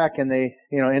come back and they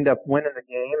end up winning the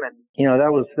game, and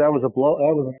that was a blow.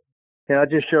 That was it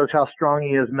just shows how strong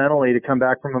he is mentally to come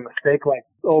back from a mistake like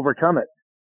overcome it.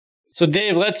 So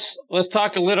Dave, let's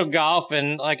talk a little golf.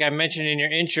 And like I mentioned in your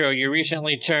intro, you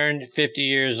recently turned 50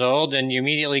 years old, and you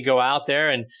immediately go out there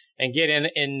and get in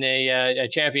a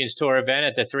Champions Tour event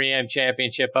at the 3M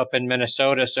Championship up in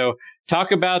Minnesota. So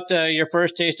talk about your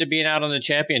first taste of being out on the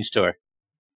Champions Tour.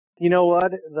 You know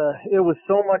what? It was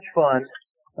so much fun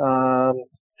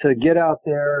to get out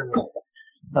there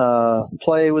and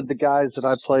play with the guys that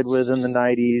I played with in the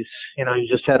 90s. You know, you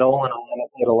just had Olin on. I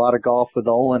played a lot of golf with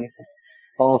Olin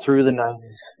all through the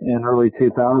 90s and early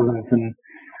 2000s. And,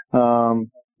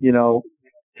 you know,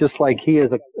 just like he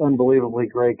is an unbelievably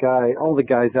great guy, all the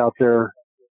guys out there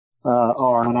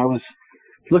are. And I was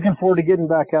looking forward to getting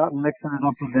back out and mixing it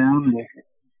up with them.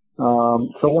 And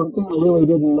so one thing I really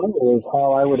didn't know is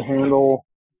how I would handle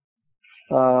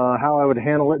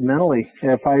it mentally,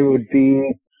 if I would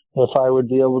be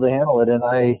able to handle it. And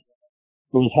I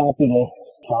was happy to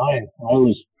time.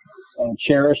 I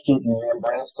cherished it and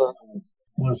embraced it. And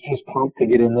was just pumped to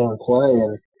get in there and play.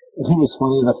 And it was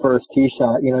funny, the first tee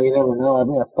shot, you know, you never know. I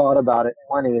mean, I've thought about it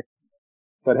plenty,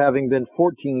 but having been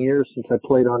 14 years since I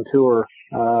played on tour,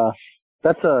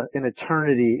 that's an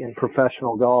eternity in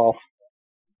professional golf.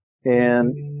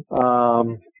 And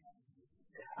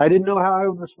I didn't know how I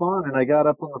would respond, and I got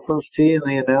up on the first tee and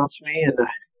they announced me, and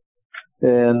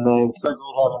started having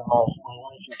my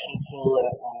wife and kids there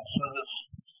at service.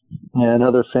 And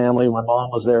other family. My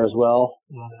mom was there as well.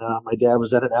 And my dad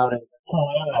was at an outing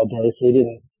that day, so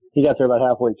he got there about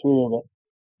halfway through of it.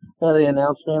 And they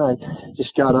announced me, and I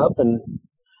just got up, and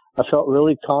I felt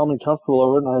really calm and comfortable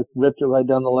over it, and I ripped it right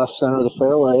down the left center of the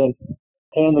fairway and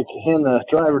hand the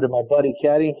driver to my buddy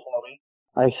caddying for me.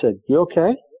 I said, "You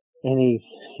okay?" And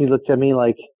he looked at me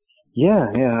like,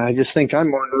 yeah, I just think I'm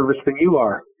more nervous than you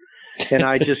are. And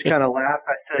I just kind of laughed.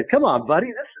 I said, "Come on, buddy,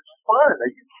 this is fun. Are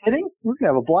you kidding? We're going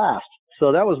to have a blast."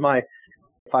 So that was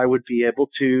if I would be able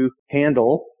to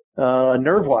handle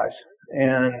nerve-wise.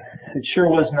 And it sure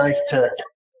was nice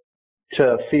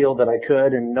to feel that I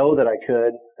could and know that I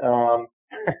could.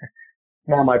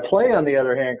 Now my play, on the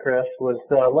other hand, Chris, was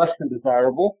less than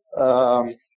desirable.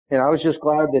 And I was just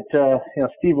glad that,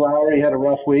 Steve Lowry had a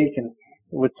rough week and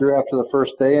withdrew after the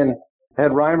first day, and I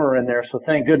had Reimer in there. So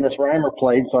thank goodness Reimer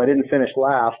played, so I didn't finish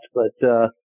last. But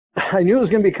I knew it was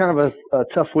going to be kind of a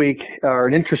tough week, or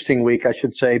an interesting week, I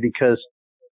should say, because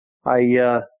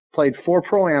I played 4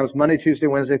 Pro-Ams Monday, Tuesday,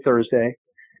 Wednesday, Thursday.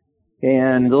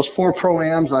 And those 4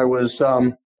 Pro-Ams, I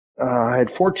had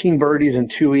 14 birdies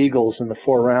and 2 eagles in the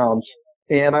 4 rounds.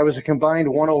 And I was a combined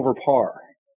 1 over par.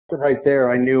 But right there,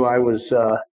 I knew I was,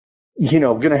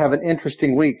 going to have an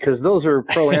interesting week, because those are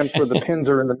Pro-Ams where the pins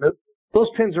are in the middle. Those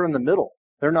pins are in the middle.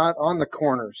 They're not on the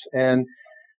corners. And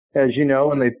as you know,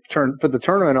 when they put the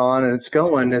tournament on and it's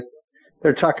going,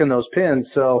 they're tucking those pins.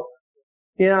 So,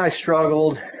 I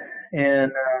struggled,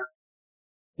 and,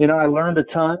 I learned a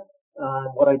ton.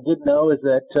 What I did know is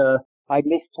that I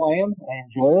miss playing. I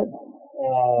enjoy it.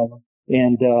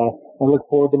 And I look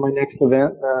forward to my next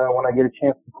event when I get a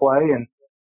chance to play. And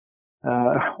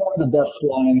one of the best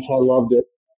lines, I loved it,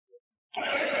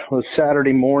 was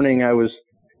Saturday morning. I was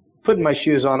putting my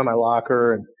shoes on in my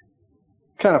locker and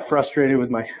kind of frustrated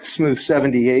with my smooth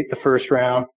 78 the first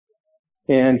round.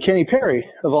 And Kenny Perry,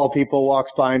 of all people,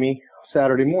 walks by me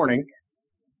Saturday morning,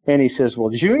 and he says,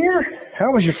 "Well, Junior,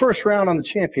 how was your first round on the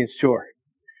Champions Tour?"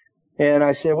 And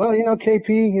I said, "Well,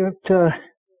 KP,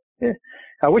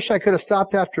 I wish I could have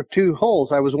stopped after 2 holes.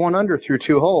 I was 1 under through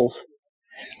 2 holes."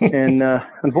 And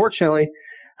unfortunately,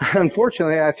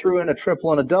 I threw in a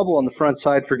triple and a double on the front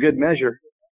side for good measure.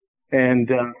 And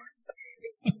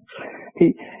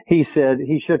he said,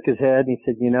 he shook his head and he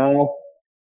said,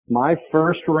 my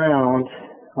first round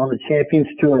on the Champions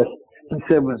Tour, he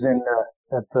said, was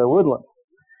at the Woodland.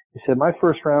 He said, my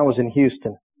first round was in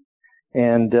Houston.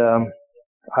 And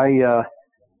I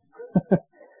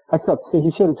thought,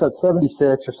 he said it's at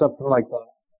 76 or something like that.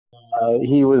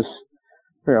 He was,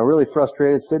 really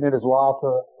frustrated, sitting in his loft. I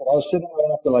was sitting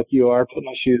right after like you are, putting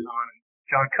my shoes on.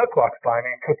 John Cook walks by me,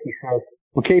 and Cookie says,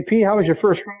 "Well, KP, how was your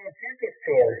first round of the Champions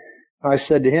Tour?" I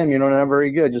said to him, not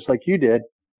very good, just like you did.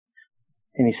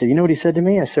 And he said, "You know what he said to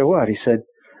me?" I said, "What?" He said,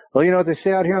 "Well, you know what they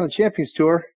say out here on the Champions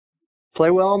Tour? Play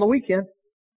well on the weekend."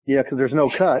 Yeah, because there's no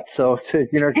cut. So,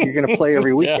 you're going to play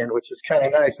every weekend, yeah, which is kind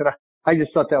of nice. And I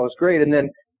just thought that was great. And then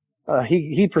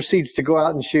he proceeds to go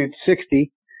out and shoot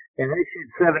 60, and I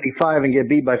shoot 75 and get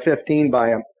beat by 15 by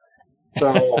him.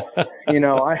 So,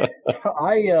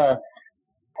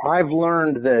 I've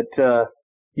learned that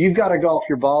you've got to golf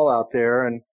your ball out there,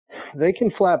 and they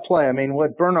can flat play. I mean,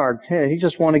 what Bernard, he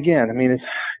just won again. I mean,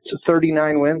 it's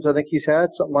 39 wins I think he's had,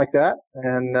 something like that.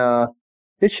 And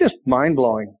it's just mind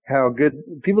blowing how good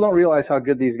people don't realize how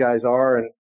good these guys are. And,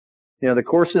 the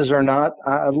courses are not,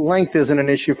 length isn't an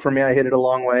issue for me. I hit it a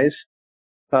long ways.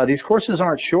 These courses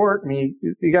aren't short. I mean,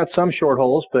 you got some short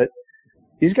holes, but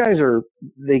these guys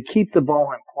they keep the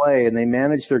ball in play and they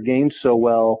manage their game so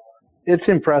well. It's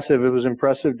impressive. It was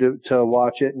impressive to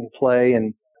watch it and play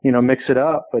and, mix it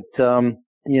up. But,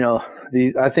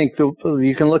 I think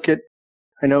you can look at,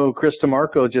 I know Chris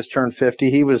DeMarco just turned 50.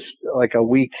 He was like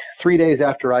 3 days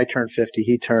after I turned 50,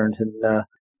 he turned, and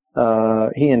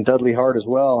he and Dudley Hart as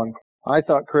well. And I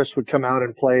thought Chris would come out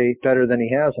and play better than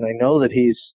he has. And I know that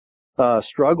he's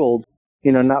struggled,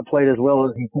 not played as well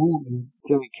as he could.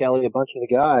 Jimmy Kelly, a bunch of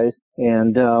the guys.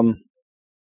 And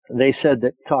they said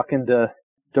that talking to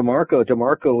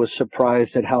DeMarco was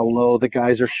surprised at how low the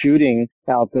guys are shooting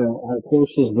out there on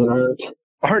courses that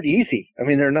aren't easy. I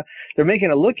mean, they're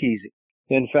making it look easy.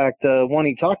 In fact, one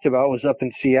he talked about was up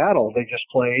in Seattle. They just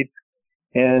played,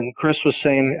 and Chris was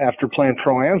saying after playing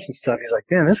pro-ams and stuff, he's like,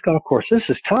 man, this golf course, this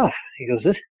is tough. He goes,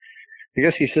 I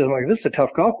guess he says, like, this is a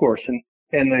tough golf course.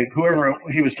 And whoever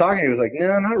he was talking to, he was like,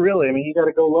 no, not really. I mean, you got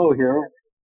to go low here.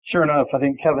 Sure enough, I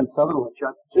think Kevin Sutherland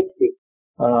shot 60.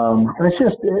 And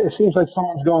it seems like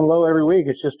someone's going low every week.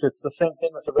 It's the same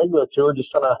thing with the regular tour,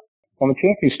 just on the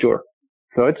Champions Tour.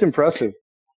 So it's impressive.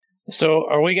 So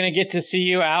are we going to get to see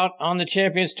you out on the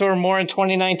Champions Tour more in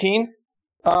 2019?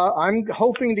 I'm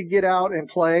hoping to get out and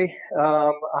play.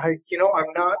 I'm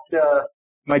not,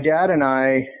 my dad and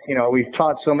I, we've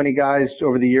taught so many guys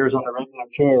over the years on the regular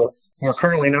tour. We're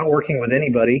currently not working with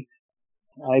anybody.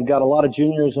 I've got a lot of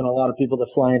juniors and a lot of people that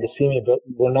fly in to see me, but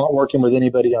we're not working with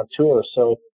anybody on tour.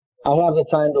 So I have the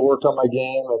time to work on my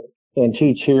game and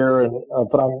teach here.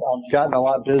 But I've gotten a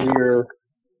lot busier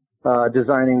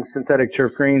designing synthetic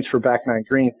turf greens for Back Nine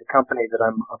Greens, the company that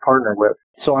I'm a partner with.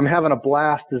 So I'm having a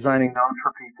blast designing those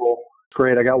for people. It's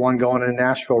great. I got one going in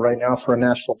Nashville right now for a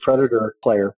Nashville Predator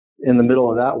player in the middle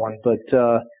of that one. But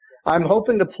I'm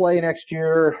hoping to play next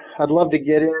year. I'd love to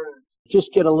get in, just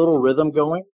get a little rhythm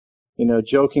going.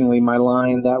 Jokingly, my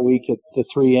line that week at the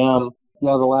 3M, the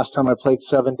last time I played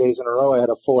 7 days in a row, I had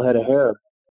a full head of hair,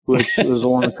 which was a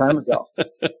long time ago.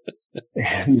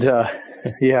 And,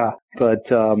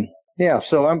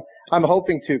 so I'm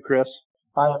hoping to, Chris.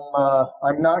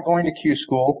 I'm not going to Q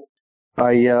school.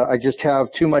 I just have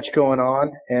too much going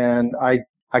on, and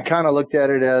I kind of looked at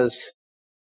it as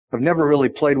I've never really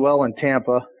played well in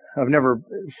Tampa.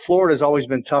 Florida's always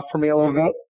been tough for me a little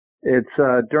bit.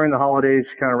 It's during the holidays,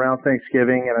 kind of around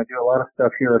Thanksgiving, and I do a lot of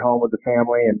stuff here at home with the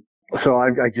family, and so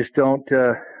I just don't.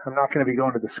 I'm not going to be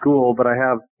going to the school, but I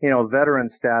have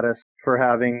veteran status for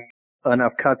having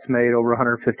enough cuts made, over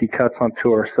 150 cuts on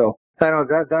tour. So I know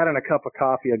that and a cup of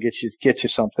coffee will get you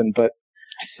something. But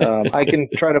I can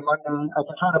try to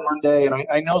Monday, and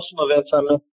I know some events.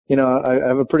 I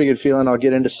have a pretty good feeling I'll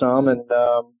get into some, and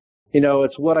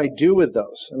it's what I do with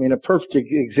those. I mean, a perfect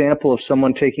example of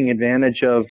someone taking advantage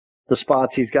of the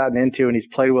spots he's gotten into and he's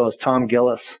played well is Tom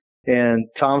Gillis. And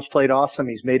Tom's played awesome.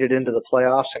 He's made it into the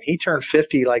playoffs, and he turned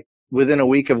 50 like within a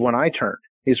week of when I turned.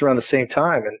 He's around the same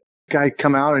time, and guy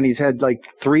come out and he's had like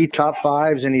 3 top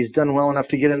 5s, and he's done well enough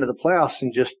to get into the playoffs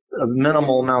in just a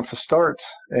minimal amounts of starts.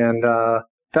 And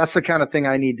that's the kind of thing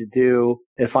I need to do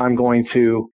if I'm going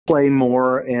to play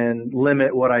more and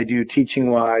limit what I do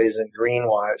teaching-wise and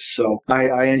green-wise. So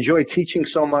I enjoy teaching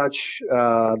so much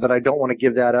that I don't want to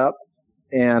give that up.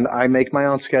 And I make my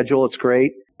own schedule. It's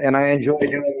great. And I enjoy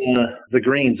doing the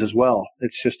greens as well.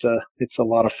 It's a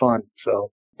lot of fun.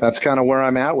 So that's kind of where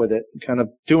I'm at with it. Kind of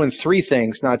doing 3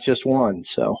 things, not just one.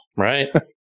 So right.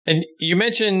 And you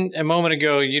mentioned a moment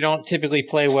ago you don't typically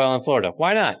play well in Florida.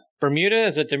 Why not? Bermuda?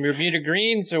 Is it the Bermuda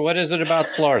greens, or what is it about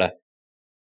Florida?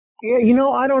 Yeah,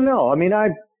 I don't know. I mean, I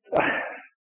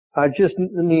just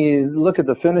look at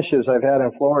the finishes I've had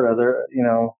in Florida. There,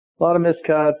 a lot of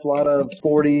miscuts, a lot of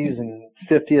 40s and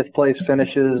 50th place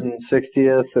finishes and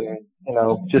 60th,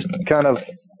 and just kind of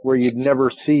where you'd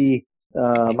never see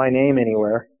my name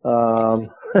anywhere. I'm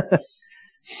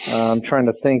trying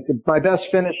to think. My best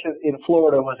finish in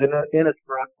Florida was in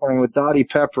Innisbrook, playing with Dottie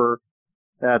Pepper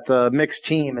at the mixed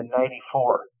team in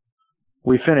 '94.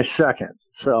 We finished second,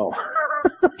 so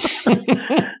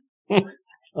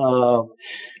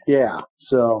yeah.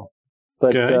 So,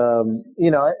 but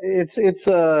it's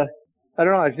I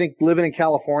don't know. I think living in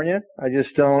California, I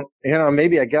just don't.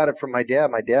 Maybe I got it from my dad.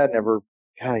 My dad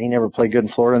he never played good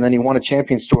in Florida, and then he won a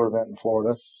Champions Tour event in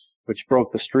Florida, which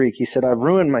broke the streak. He said, "I've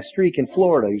ruined my streak in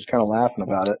Florida." He was kind of laughing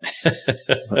about it.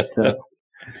 But,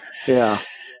 yeah.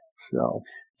 So,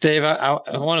 Dave, I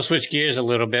want to switch gears a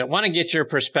little bit. I want to get your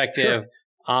perspective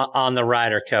on the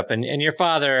Ryder Cup. And your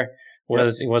father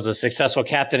was a successful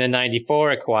captain in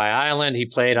 94 at Kauai Island. He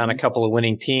played on a couple of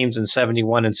winning teams in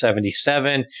 71 and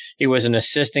 77. He was an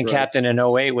assistant captain in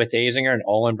 08 with Azinger and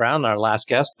Olin Browne, our last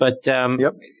guest. But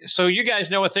so you guys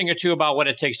know a thing or two about what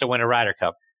it takes to win a Ryder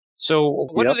Cup. So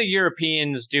what are the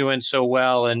Europeans doing so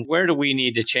well, and where do we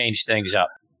need to change things up?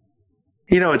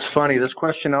 It's funny. This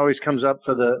question always comes up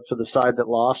for the side that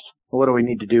lost. What do we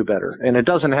need to do better? And it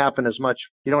doesn't happen as much.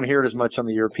 You don't hear it as much on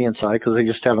the European side because they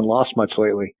just haven't lost much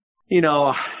lately.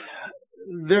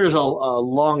 There's a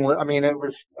long list. I mean, it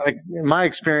was like my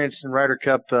experience in Ryder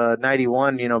Cup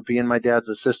 91, being my dad's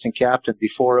assistant captain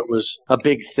before it was a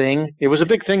big thing. It was a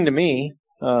big thing to me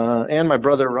and my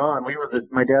brother Ron. We were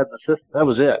my dad's assistant. That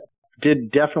was it.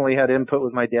 Definitely had input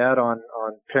with my dad on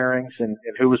pairings and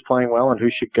who was playing well and who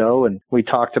should go. And we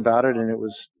talked about it, and it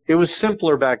was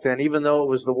simpler back then, even though it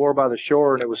was the War by the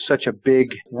Shore and it was such a big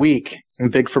week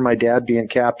and big for my dad being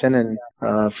captain and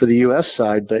for the U.S.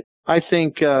 side. But I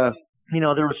think, there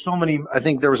were so many, I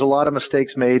think there was a lot of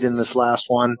mistakes made in this last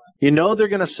one. They're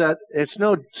going to set, it's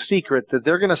no secret that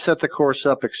they're going to set the course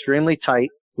up extremely tight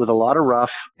with a lot of rough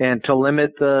and to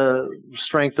limit the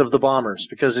strength of the bombers,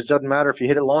 because it doesn't matter if you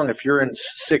hit it long. If you're in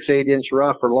 6-8 inch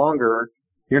rough or longer,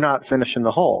 you're not finishing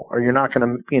the hole, or you're not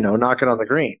going to, knock it on the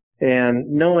green. And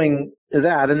knowing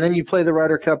that, and then you play the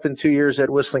Ryder Cup in 2 years at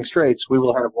Whistling Straits, we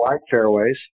will have wide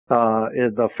fairways.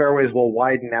 The fairways will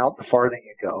widen out the farther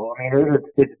you go. I mean,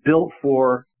 it's built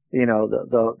for,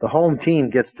 the home team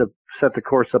gets to set the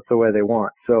course up the way they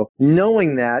want. So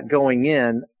knowing that going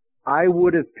in, I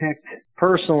would have picked a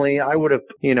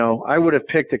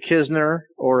Kisner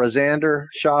or a Xander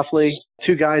Schauffele,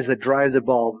 two guys that drive the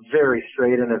ball very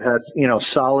straight and have had,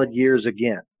 solid years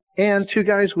again. And two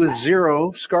guys with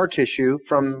zero scar tissue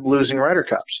from losing Ryder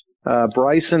Cups.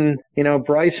 Bryson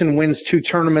wins 2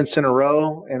 tournaments in a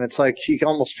row, and it's like you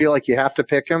almost feel like you have to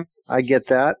pick him. I get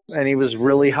that. And he was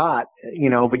really hot,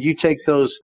 but you take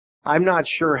those. I'm not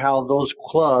sure how those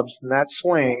clubs and that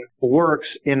swing works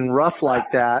in rough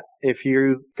like that if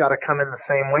you got to come in the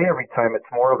same way every time. It's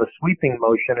more of a sweeping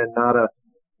motion and not a,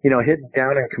 hitting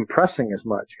down and compressing as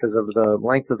much because of the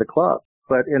length of the club.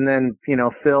 And then,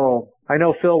 I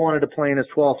know Phil wanted to play in his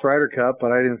 12th Ryder Cup,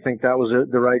 but I didn't think that was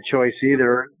the right choice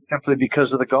either, simply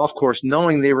because of the golf course,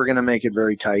 knowing they were going to make it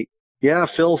very tight. Yeah,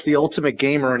 Phil's the ultimate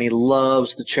gamer, and he loves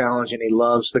the challenge, and he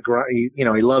loves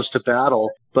he loves to battle.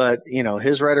 But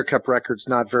his Ryder Cup record's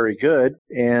not very good,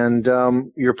 and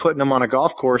you're putting him on a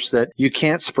golf course that you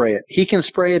can't spray it. He can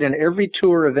spray it in every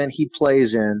tour event he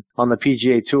plays in on the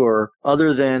PGA Tour,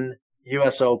 other than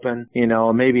U.S. Open.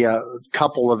 Maybe a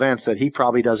couple events that he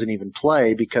probably doesn't even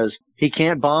play because he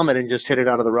can't bomb it and just hit it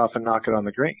out of the rough and knock it on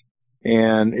the green.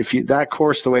 And that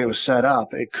course, the way it was set up,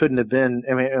 it couldn't have been,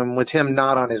 and with him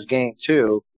not on his game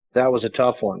too, that was a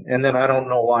tough one. And then I don't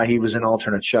know why he was an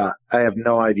alternate shot. I have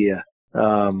no idea.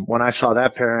 When I saw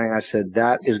that pairing, I said,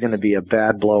 that is going to be a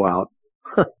bad blowout.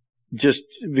 Just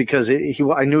because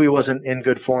I knew he wasn't in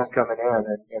good form coming in,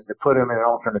 and to put him in an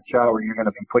alternate shot where you're going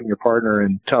to be putting your partner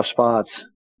in tough spots.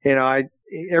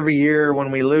 Every year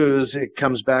when we lose, it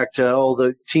comes back to,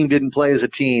 the team didn't play as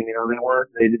a team.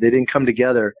 They didn't come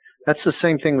together. That's the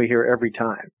same thing we hear every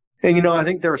time. And, I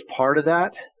think there was part of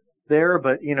that there,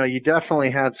 but, you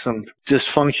definitely had some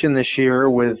dysfunction this year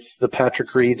with the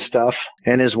Patrick Reed stuff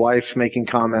and his wife making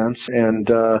comments. And,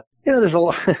 there's a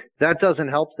lot that doesn't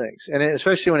help things. And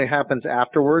especially when it happens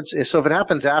afterwards. So if it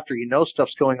happens after,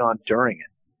 stuff's going on during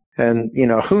it. And,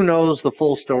 who knows the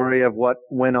full story of what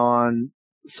went on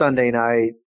Sunday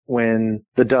night when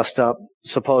the dust up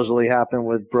supposedly happened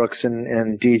with Brooks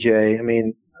and DJ. I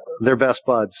mean, they're best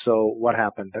buds. So what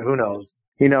happened? Who knows?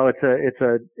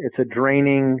 It's a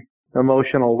draining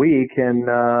emotional week and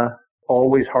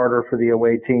always harder for the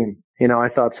away team. I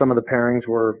thought some of the pairings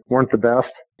weren't the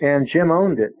best, and Jim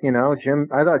owned it.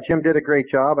 I thought Jim did a great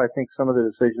job. I think some of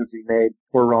the decisions he made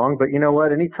were wrong, but you know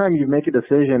what? Anytime you make a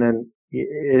decision and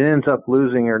it ends up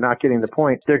losing or not getting the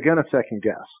point, they're going to second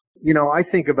guess. I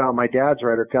think about my dad's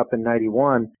Ryder Cup in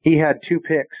 91. He had 2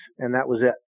 picks and that was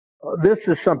it. This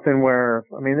is something where,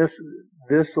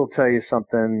 this will tell you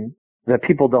something that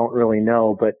people don't really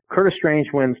know, but Curtis Strange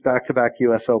wins back-to-back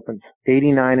U.S. Opens,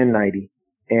 89 and 90.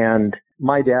 And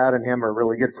my dad and him are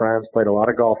really good friends, played a lot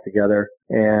of golf together.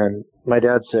 And my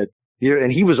dad said,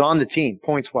 and he was on the team,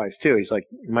 points-wise, too. He's like,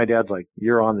 my dad's like,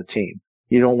 you're on the team.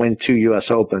 You don't win 2 U.S.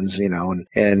 Opens,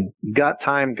 and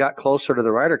got closer to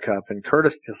the Ryder Cup, and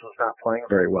Curtis just was not playing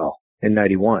very well in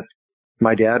 91.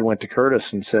 My dad went to Curtis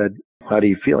and said, how do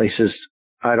you feel? He says,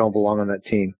 I don't belong on that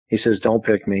team. He says, don't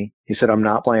pick me. He said, I'm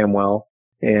not playing well.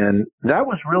 And that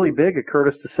was really big of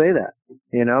Curtis to say that.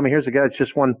 You know, I mean, here's a guy that's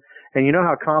just won. And you know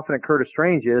how confident Curtis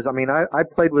Strange is. I mean, I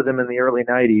played with him in the early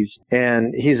 90s,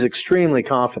 and he's extremely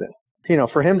confident. You know,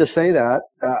 for him to say that,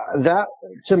 that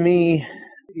to me,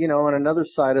 you know, on another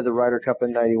side of the Ryder Cup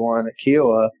in 91 at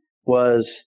Kiowa was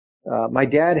my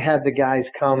dad had the guys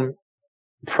come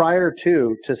prior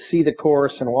to see the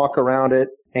course and walk around it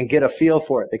and get a feel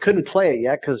for it. They couldn't play it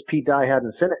yet because Pete Dye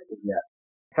hadn't finished it yet.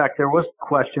 In fact, there was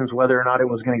questions whether or not it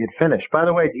was going to get finished. By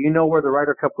the way, do you know where the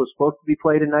Ryder Cup was supposed to be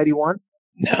played in 91?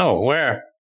 No, where?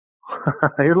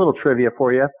 Here's a little trivia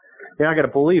for you. You're not going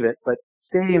to believe it, but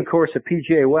stadium course at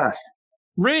PGA West.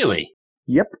 Really?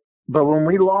 Yep. But when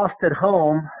we lost at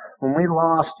home, we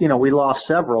lost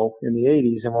several in the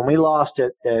 80s, and when we lost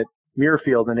at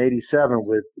Muirfield in 87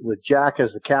 with Jack as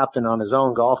the captain on his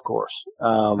own golf course,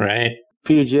 right.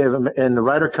 PGA and the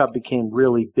Ryder Cup became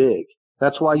really big.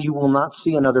 That's why you will not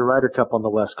see another Ryder Cup on the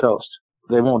West Coast.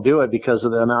 They won't do it because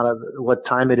of the amount of what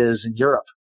time it is in Europe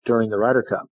during the Ryder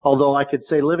Cup. Although I could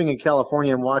say living in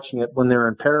California and watching it when they were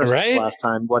in Paris last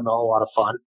time wasn't a whole lot of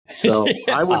fun. So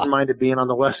yeah. I wouldn't mind it being on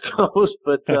the West Coast,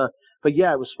 but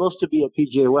yeah, it was supposed to be at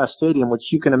PGA West Stadium,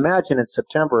 which you can imagine in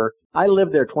September. I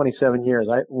lived there 27 years.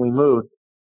 We moved,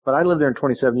 but I lived there in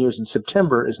 27 years, and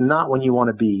September is not when you want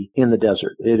to be in the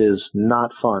desert. It is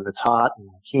not fun. It's hot and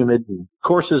humid, and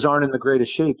courses aren't in the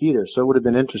greatest shape either, so it would have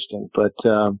been interesting. But,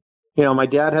 you know, my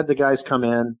dad had the guys come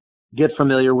in, get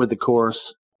familiar with the course.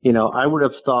 You know, I would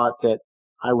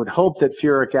hope that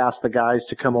Furyk asked the guys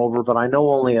to come over, but I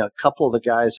know only a couple of the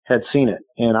guys had seen it,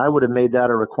 and I would have made that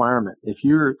a requirement. If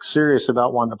you're serious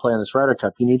about wanting to play in this Ryder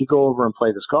Cup, you need to go over and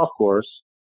play this golf course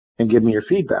and give me your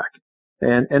feedback.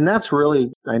 And that's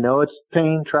really, I know it's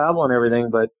pain, travel and everything,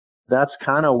 but that's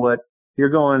kind of what you're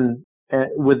going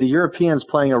with the Europeans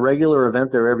playing a regular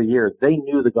event there every year. They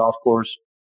knew the golf course.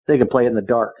 They could play it in the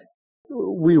dark.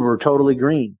 We were totally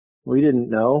green. We didn't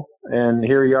know. And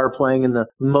here you are playing in the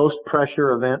most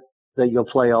pressure event that you'll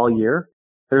play all year.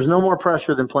 There's no more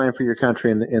pressure than playing for your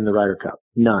country in the Ryder Cup.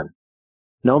 None.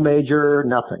 No major,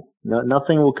 nothing.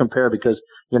 Nothing will compare because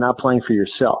you're not playing for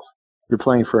yourself. You're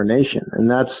playing for a nation. And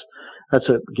that's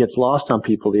what gets lost on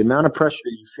people. The amount of pressure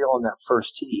you feel on that first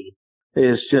tee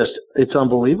is just, it's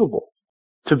unbelievable.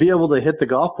 To be able to hit the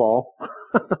golf ball,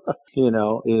 you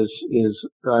know, is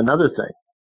another thing.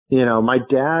 You know, my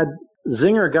dad,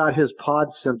 Zinger got his pod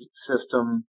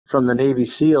system from the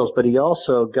Navy SEALs, but he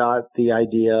also got the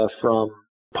idea from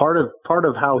part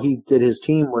of how he did his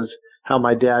team was how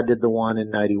my dad did the one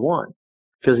in 91.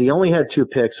 Because he only had 2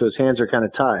 picks, so his hands are kind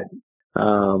of tied.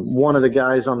 One of the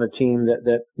guys on the team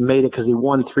that made it because he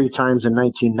won 3 times in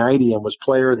 1990 and was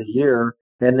player of the year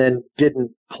and then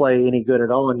didn't play any good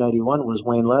at all in 91 was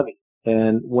Wayne Levy.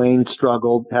 And Wayne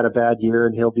struggled, had a bad year,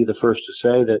 and he'll be the first to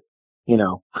say that, you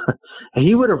know,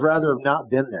 he would have rather have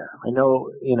not been there. I know,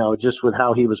 you know, just with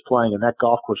how he was playing, and that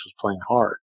golf course was playing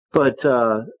hard. But,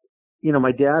 you know,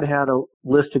 my dad had a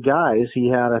list of guys. He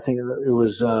had, I think it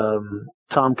was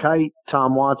Tom Kite,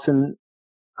 Tom Watson,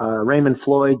 Raymond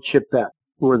Floyd, Chip Beck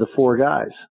were the 4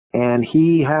 guys. And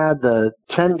he had the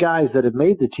 10 guys that had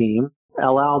made the team,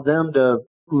 allowed them to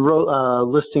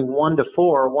listing 1 to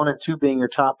 4, 1 and 2 being your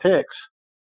top picks,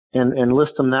 and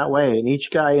list them that way. And each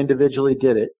guy individually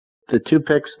did it. The 2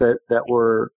 picks that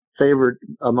were favored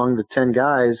among the 10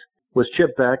 guys was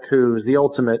Chip Beck, who's the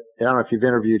ultimate. I don't know if you've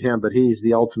interviewed him, but he's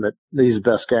the ultimate. He's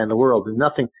the best guy in the world.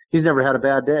 He's never had a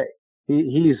bad day.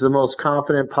 He's the most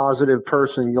confident, positive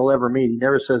person you'll ever meet. He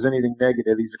never says anything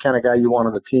negative. He's the kind of guy you want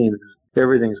on the team.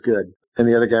 Everything's good. And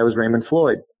the other guy was Raymond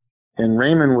Floyd. And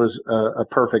Raymond was a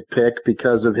perfect pick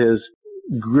because of his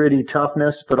gritty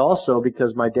toughness, but also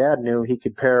because my dad knew he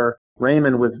could pair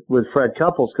Raymond with Fred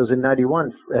Couples, because in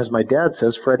 91, as my dad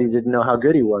says, Freddie didn't know how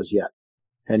good he was yet.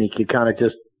 And he could kind of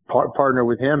just partner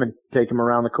with him and take him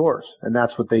around the course. And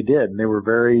that's what they did. And they were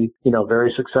very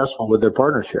successful with their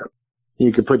partnership.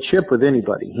 You could put Chip with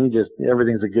anybody.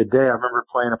 Everything's a good day. I remember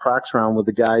playing a prox round with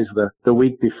the guys the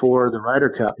week before the Ryder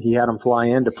Cup. He had them fly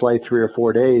in to play 3 or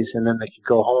 4 days, and then they could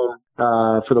go home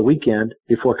for the weekend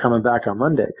before coming back on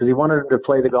Monday, because he wanted them to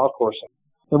play the golf course.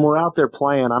 And we're out there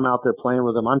playing. I'm out there playing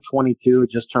with him. I'm 22,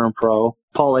 just turned pro.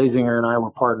 Paul Azinger and I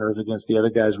were partners against the other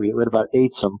guys. We had about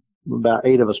 8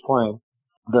 of us playing.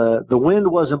 The wind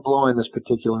wasn't blowing this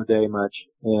particular day much,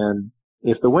 and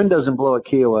if the wind doesn't blow at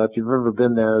Kiowa, if you've ever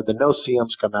been there, the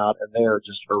no-see-ums come out, and they are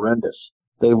just horrendous.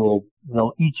 They'll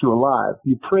eat you alive.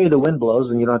 You pray the wind blows,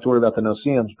 and you don't have to worry about the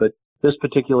no-see-ums. But this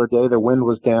particular day, the wind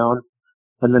was down,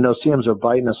 and the no-see-ums are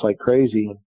biting us like crazy.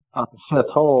 And off the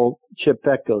 5th hole, Chip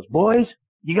Beck goes, "Boys,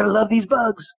 you got to love these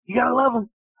bugs. You got to love them."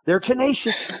 They're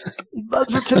tenacious. These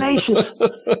bugs are tenacious.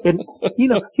 And,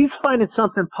 he's finding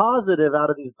something positive out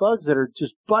of these bugs that are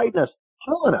just biting us,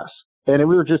 killing us. And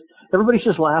everybody's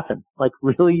just laughing. Like,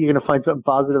 really? You're going to find something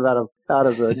positive out of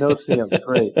the no-see-em?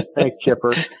 Great. Thanks,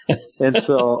 Chipper. And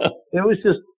so it was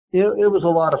just, it was a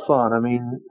lot of fun. I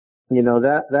mean,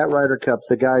 that Ryder Cup,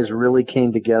 the guys really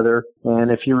came together.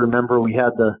 And if you remember, we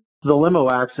had the limo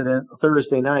accident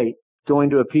Thursday night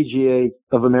going to a PGA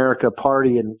of America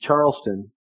party in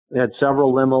Charleston. They had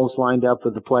several limos lined up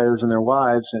with the players and their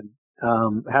wives, and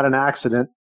had an accident.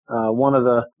 One of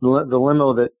the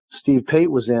limo that Steve Pate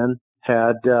was in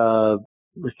had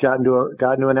got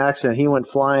into an accident. He went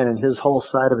flying, and his whole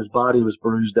side of his body was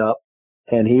bruised up,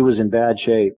 and he was in bad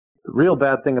shape. The real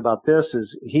bad thing about this is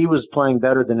he was playing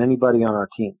better than anybody on our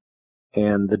team.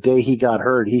 And the day he got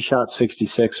hurt, he shot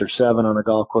 66 or 7 on a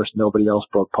golf course nobody else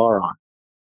broke par on.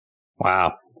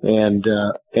 Wow. And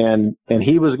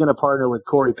he was going to partner with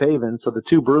Corey Pavin. So the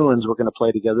two Bruins were going to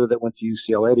play together that went to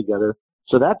UCLA together.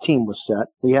 So that team was set.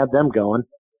 We had them going.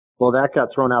 Well, that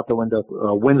got thrown out the window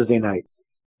Wednesday night.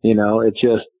 It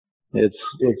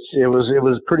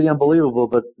was pretty unbelievable,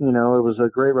 but it was a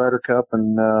great Ryder Cup.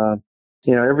 And,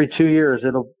 every 2 years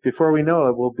before we know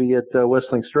it, we'll be at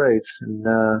Whistling Straits, and,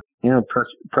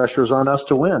 pressure's on us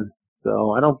to win.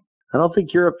 So I don't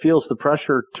think Europe feels the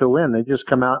pressure to win. They just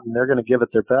come out and they're going to give it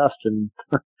their best. And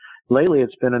lately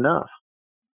it's been enough.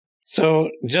 So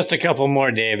just a couple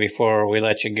more, Dave, before we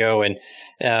let you go. And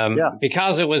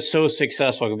because it was so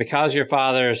successful, because your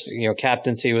father's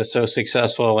captaincy was so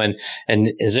successful, and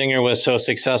Zinger was so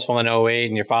successful in 2008,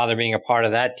 and your father being a part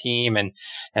of that team, and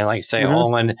like I say,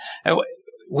 Olin,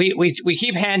 we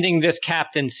keep handing this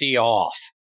captaincy off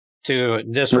to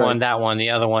this one, that one,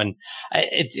 the other one.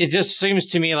 It just seems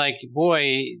to me like,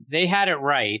 boy, they had it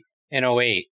right in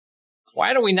 2008.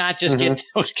 Why do we not just get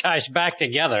those guys back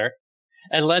together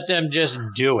and let them just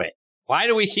do it? Why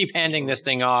do we keep handing this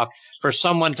thing off for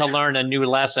someone to learn a new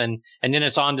lesson, and then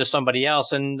it's on to somebody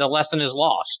else, and the lesson is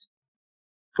lost?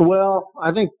 Well,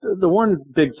 I think the one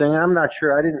big thing, I'm not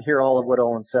sure, I didn't hear all of what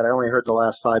Olin said. I only heard the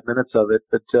last 5 minutes of it,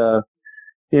 but,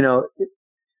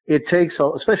 it takes,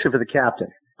 especially for the captain,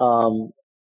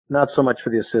 not so much for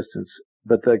the assistants,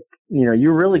 but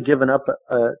you're really giving up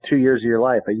 2 years of your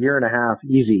life, a year and a half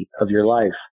easy of your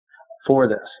life for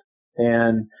this.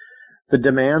 And the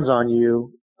demands on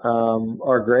you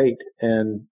are great.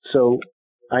 And so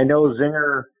I know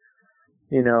Zinger,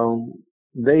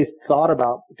 they thought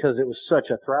about, because it was such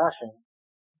a thrashing,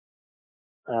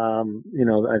 I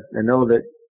know that,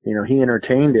 he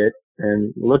entertained it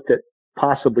and looked at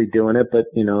possibly doing it, but,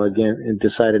 again, and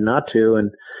decided not to.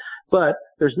 But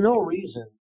there's no reason,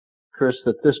 Chris,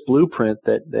 that this blueprint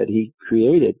that he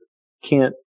created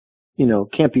can't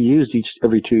be used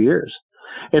every 2 years.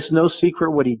 It's no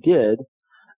secret what he did,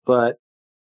 but,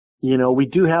 we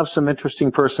do have some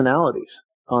interesting personalities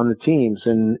on the teams.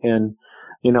 And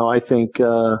I think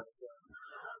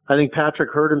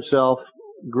Patrick hurt himself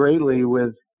greatly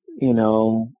with,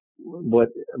 what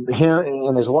him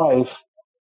and his wife,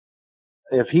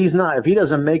 if he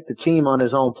doesn't make the team on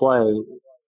his own play,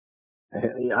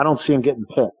 I don't see him getting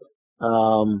picked.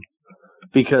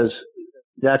 Because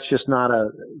that's just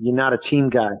you're not a team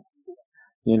guy.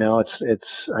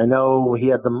 I know he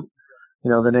had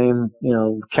the name,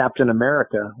 Captain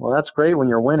America. Well, that's great when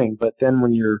you're winning, but then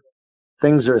when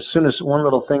as soon as one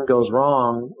little thing goes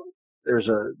wrong, there's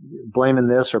a blaming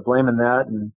this or blaming that.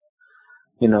 And,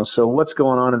 so what's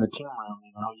going on in the team room?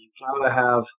 You gotta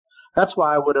have, that's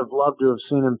why I would have loved to have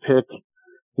seen him pick,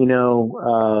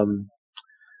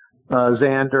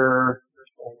 Xander,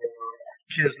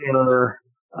 Kisner,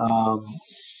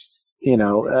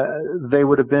 they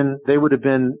would have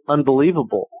been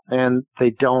unbelievable, and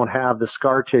they don't have the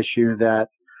scar tissue that,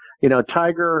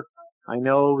 Tiger, I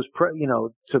know was,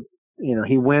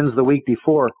 he wins the week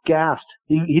before, gassed.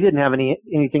 He didn't have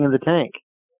anything in the tank,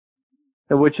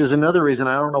 which is another reason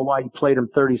I don't know why he played him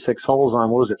 36 holes on,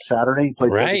 what was it, Saturday? He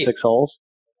played 36 holes.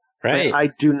 Right. I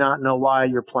do not know why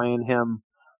you're playing him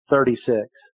 36.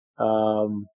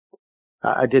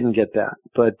 I didn't get that,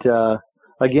 but,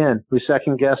 again, we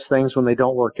second guess things when they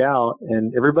don't work out,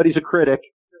 and everybody's a critic.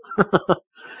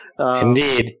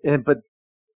 Indeed.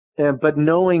 But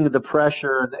knowing the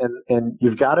pressure and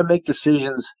you've got to make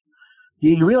decisions,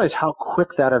 you realize how quick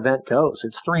that event goes.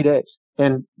 It's 3 days.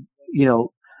 And,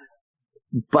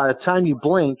 by the time you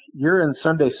blink, you're in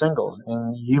Sunday singles,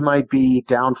 and you might be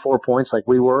down 4 points like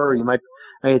we were, or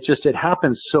it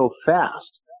happens so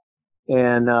fast.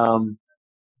 And,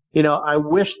 I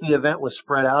wish the event was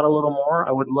spread out a little more.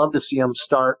 I would love to see them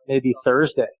start maybe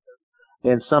Thursday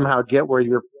and somehow get where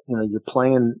you're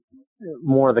playing,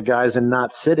 more of the guys and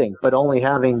not sitting, but only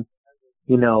having,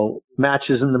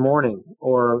 matches in the morning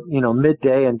or,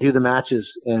 midday and do the matches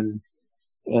and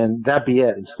that be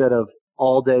it, instead of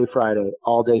all day Friday,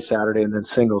 all day Saturday, and then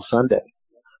single Sunday.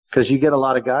 Because you get a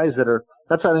lot of guys that's,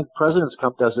 I think President's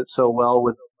Cup does it so well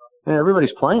with,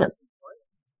 everybody's playing.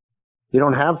 You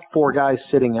don't have 4 guys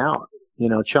sitting out,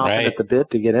 chomping at the bit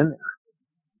to get in there.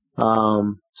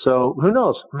 So who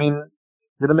knows? I mean,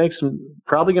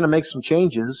 probably going to make some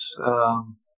changes.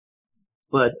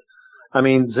 But I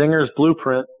mean, Zinger's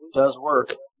blueprint does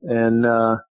work. And,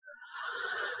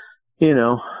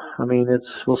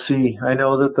 we'll see. I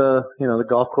know that the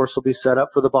golf course will be set up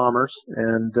for the Bombers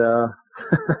and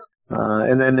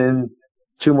then in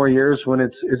 2 more years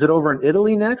is it over in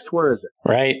Italy next? Where is it?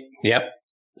 Right. Yep.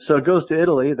 So it goes to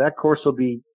Italy. That course will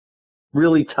be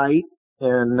really tight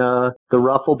and the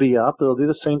rough will be up. It'll do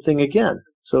the same thing again.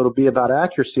 So it'll be about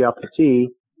accuracy off the tee,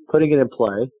 putting it in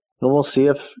play, and we'll see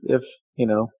if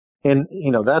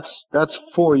that's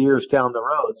 4 years down the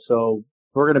road. So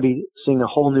we're going to be seeing a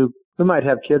whole new. We might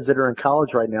have kids that are in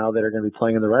college right now that are going to be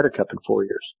playing in the Ryder Cup in 4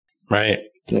 years. Right.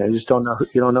 You just don't know.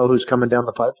 You don't know who's coming down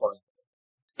the pipeline.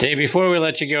 Dave, before we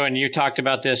let you go, and you talked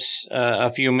about this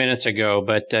a few minutes ago,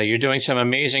 but you're doing some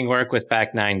amazing work with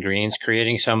Back Nine Greens,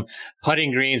 creating some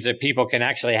putting greens that people can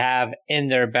actually have in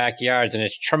their backyards, and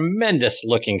it's tremendous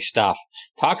looking stuff.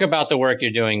 Talk about the work you're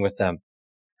doing with them.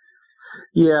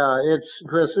 Yeah,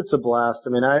 Chris, it's a blast. I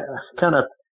mean, I kind of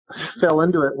fell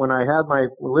into it when I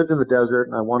lived in the desert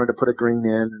and I wanted to put a green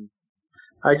in, and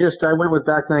I went with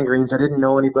Back Nine Greens. I didn't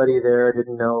know anybody there. I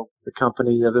didn't know the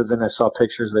company other than I saw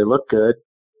pictures. They looked good.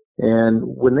 And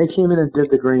when they came in and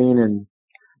did the green and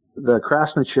the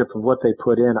craftsmanship of what they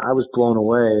put in, I was blown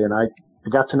away. And I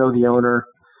got to know the owner,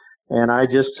 and I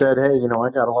just said, hey, I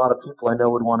got a lot of people I know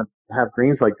would want to have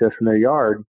greens like this in their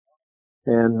yard.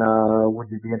 And would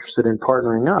you be interested in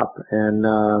partnering up?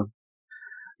 And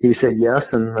he said yes.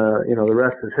 And, the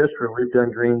rest is history. We've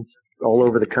done greens all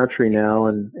over the country now.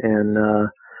 And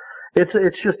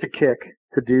it's just a kick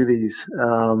to do these.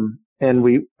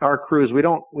 And our crews, we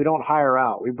don't hire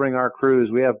out. We bring our crews.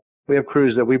 We have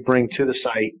crews that we bring to the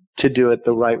site to do it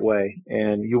the right way.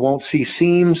 And you won't see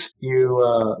seams.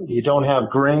 You don't have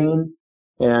grain.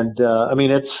 And,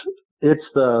 it's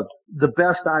the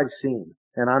best I've seen.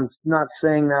 And I'm not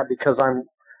saying that because I'm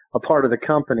a part of the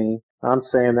company. I'm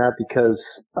saying that because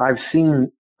I've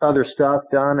seen other stuff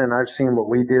done and I've seen what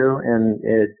we do, and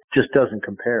it just doesn't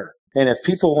compare. And if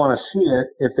people want to see it,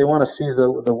 if they want to see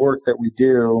the work that we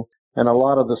do, and a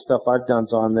lot of the stuff I've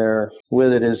done's on there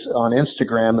with it is on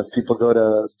Instagram. If people go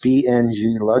to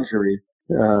BNG Luxury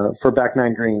for Back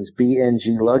Nine Greens,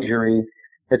 BNG Luxury,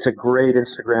 it's a great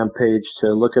Instagram page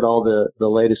to look at all the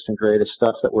latest and greatest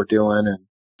stuff that we're doing.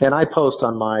 And I post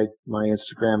on my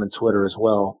Instagram and Twitter as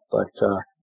well. But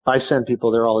I send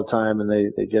people there all the time, and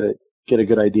they get a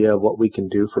good idea of what we can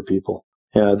do for people.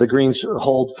 The greens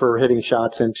hold for hitting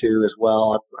shots into as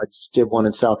well. I just did one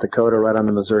in South Dakota right on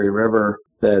the Missouri River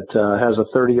that has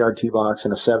a 30-yard tee box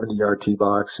and a 70-yard tee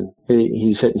box, and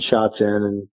he's hitting shots in,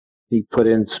 and he put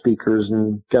in speakers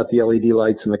and got the LED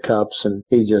lights in the cups, and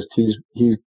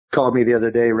he called me the other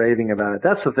day raving about it.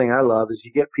 That's the thing I love is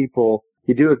you get people,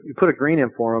 you put a green in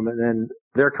for them, and then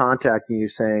they're contacting you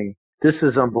saying, "This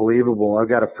is unbelievable. I've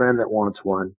got a friend that wants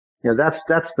one."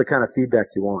 That's the kind of feedback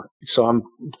you want. So I'm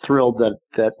thrilled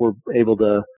that we're able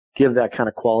to give that kind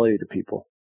of quality to people.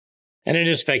 And it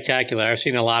is spectacular. I've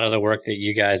seen a lot of the work that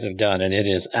you guys have done, and it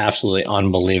is absolutely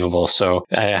unbelievable. So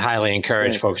I highly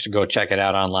encourage folks to go check it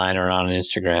out online or on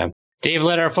Instagram. Dave,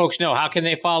 let our folks know, how can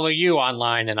they follow you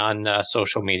online and on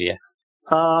social media?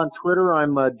 On Twitter,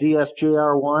 I'm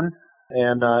DSJR1,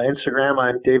 and Instagram,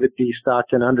 I'm David B.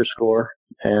 Stockton _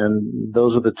 and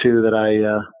those are the two that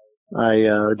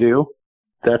I do.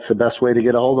 That's the best way to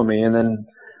get a hold of me. And then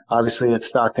obviously it's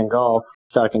Stockton Golf,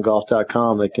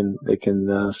 StocktonGolf.com. They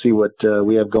can see what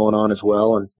we have going on as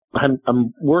well. And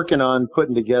I'm working on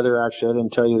putting together, actually, I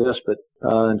didn't tell you this, but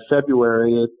in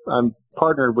February, I'm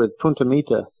partnered with Punta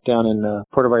Mita down in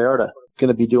Puerto Vallarta. Going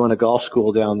to be doing a golf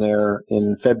school down there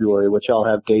in February, which I'll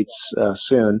have dates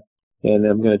soon. And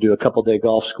I'm going to do a couple-day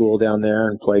golf school down there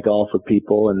and play golf with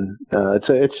people. And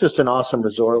it's just an awesome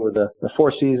resort with the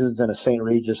Four Seasons and a St.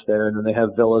 Regis there. And then they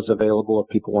have villas available if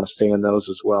people want to stay in those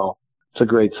as well. It's a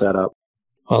great setup.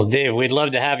 Well, Dave, we'd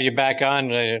love to have you back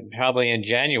on probably in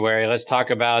January. Let's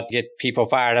talk about, get people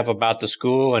fired up about the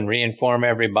school and reinform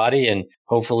everybody, and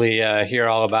hopefully hear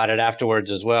all about it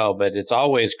afterwards as well. But it's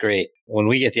always great when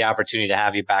we get the opportunity to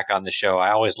have you back on the show.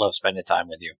 I always love spending time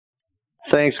with you.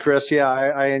 Thanks, Chris. Yeah,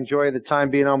 I enjoy the time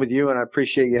being on with you, and I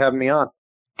appreciate you having me on.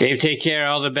 Dave, take care.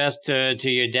 All the best to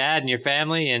your dad and your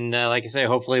family. And like I say,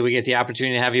 hopefully we get the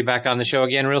opportunity to have you back on the show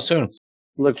again real soon.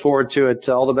 Look forward to it.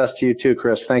 All the best to you too,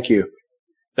 Chris. Thank you.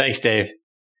 Thanks, Dave.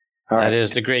 All right. That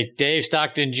is the great Dave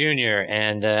Stockton Jr.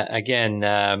 And again,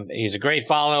 he's a great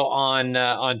follow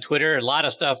on Twitter. A lot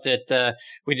of stuff that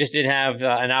we just didn't have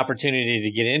an opportunity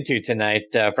to get into tonight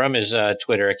from his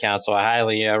Twitter account. So I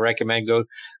highly recommend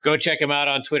go check him out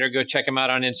on Twitter. Go check him out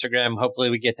on Instagram. Hopefully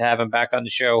we get to have him back on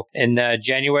the show in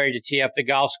January to tee up the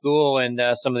golf school and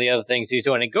some of the other things he's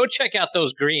doing. And go check out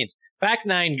those greens, back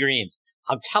nine greens.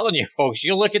 I'm telling you, folks,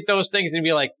 you'll look at those things and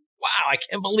be like, wow, I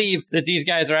can't believe that these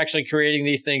guys are actually creating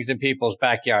these things in people's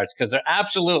backyards because they're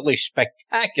absolutely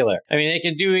spectacular. I mean, they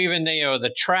can do even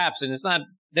the traps, and it's not,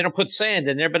 they don't put sand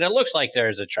in there, but it looks like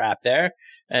there's a trap there.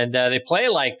 And they play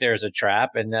like there's a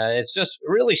trap, and it's just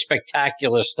really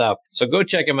spectacular stuff. So go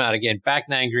check them out. Again, Back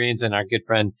Nine Greens and our good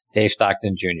friend Dave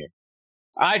Stockton Jr.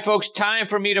 All right, folks, time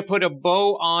for me to put a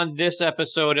bow on this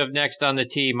episode of Next on the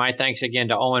Tee. My thanks again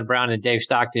to Olin Browne and Dave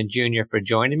Stockton Jr. for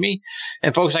joining me.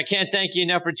 And, folks, I can't thank you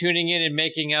enough for tuning in and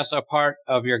making us a part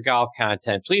of your golf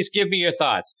content. Please give me your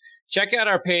thoughts. Check out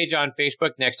our page on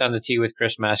Facebook, Next on the Tee with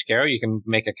Chris Mascaro. You can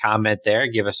make a comment there,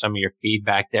 give us some of your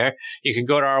feedback there. You can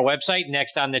go to our website,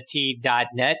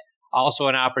 nextonthetee.net. Also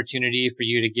an opportunity for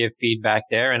you to give feedback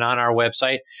there. And on our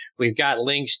website, we've got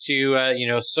links to,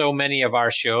 so many of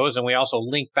our shows. And we also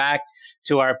link back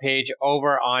to our page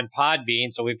over on Podbean.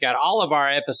 So we've got all of our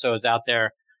episodes out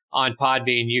there on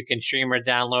Podbean. You can stream or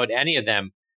download any of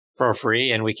them for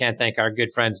free. And we can't thank our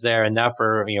good friends there enough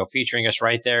for, featuring us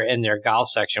right there in their golf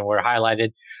section. We're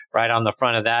highlighted right on the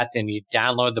front of that. And you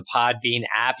download the Podbean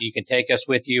app. You can take us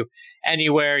with you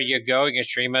anywhere you go. You can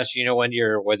stream us, whether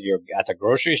you're at the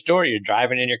grocery store, you're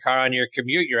driving in your car on your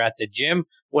commute, you're at the gym,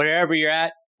 wherever you're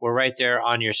at, we're right there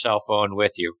on your cell phone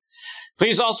with you.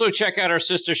 Please also check out our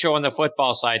sister show on the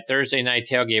football side, Thursday Night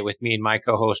Tailgate, with me and my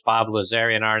co-host Bob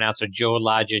Lazari and our announcer Joe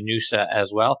Lajanusa as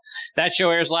well. That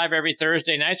show airs live every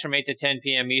Thursday nights from 8 to 10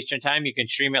 p.m. Eastern Time. You can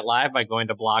stream it live by going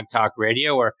to Blog Talk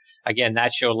Radio, or again,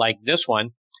 that show like this one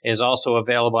is also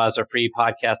available as a free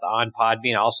podcast on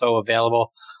Podbean, also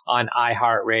available on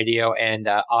iHeartRadio and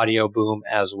Audio Boom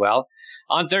as well.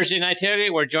 On Thursday Night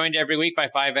Tailgate, we're joined every week by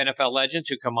 5 NFL legends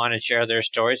who come on and share their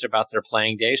stories about their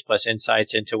playing days, plus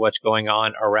insights into what's going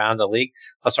on around the league,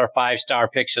 plus our 5-star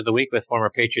picks of the week with former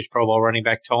Patriots Pro Bowl running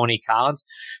back Tony Collins.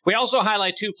 We also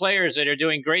highlight 2 players that are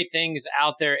doing great things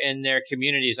out there in their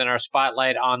communities in our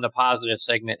Spotlight on the Positive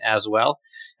segment as well.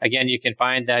 Again, you can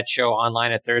find that show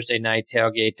online at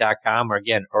ThursdayNightTailgate.com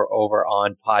or over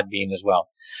on Podbean as well.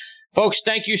 Folks,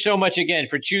 thank you so much again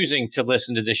for choosing to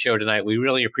listen to this show tonight. We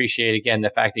really appreciate, again, the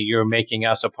fact that you're making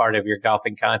us a part of your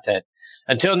golfing content.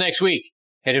 Until next week,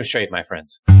 hit 'em straight, my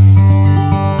friends.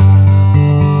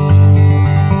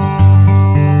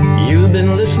 You've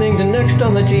been listening to Next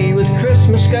on the Tee with Chris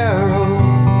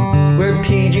Mascaro, where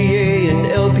PGA and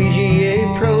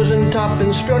LPGA pros and top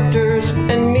instructors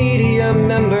and media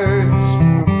members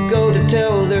go to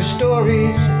tell their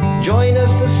stories. Join us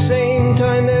the same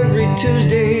time every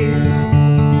Tuesday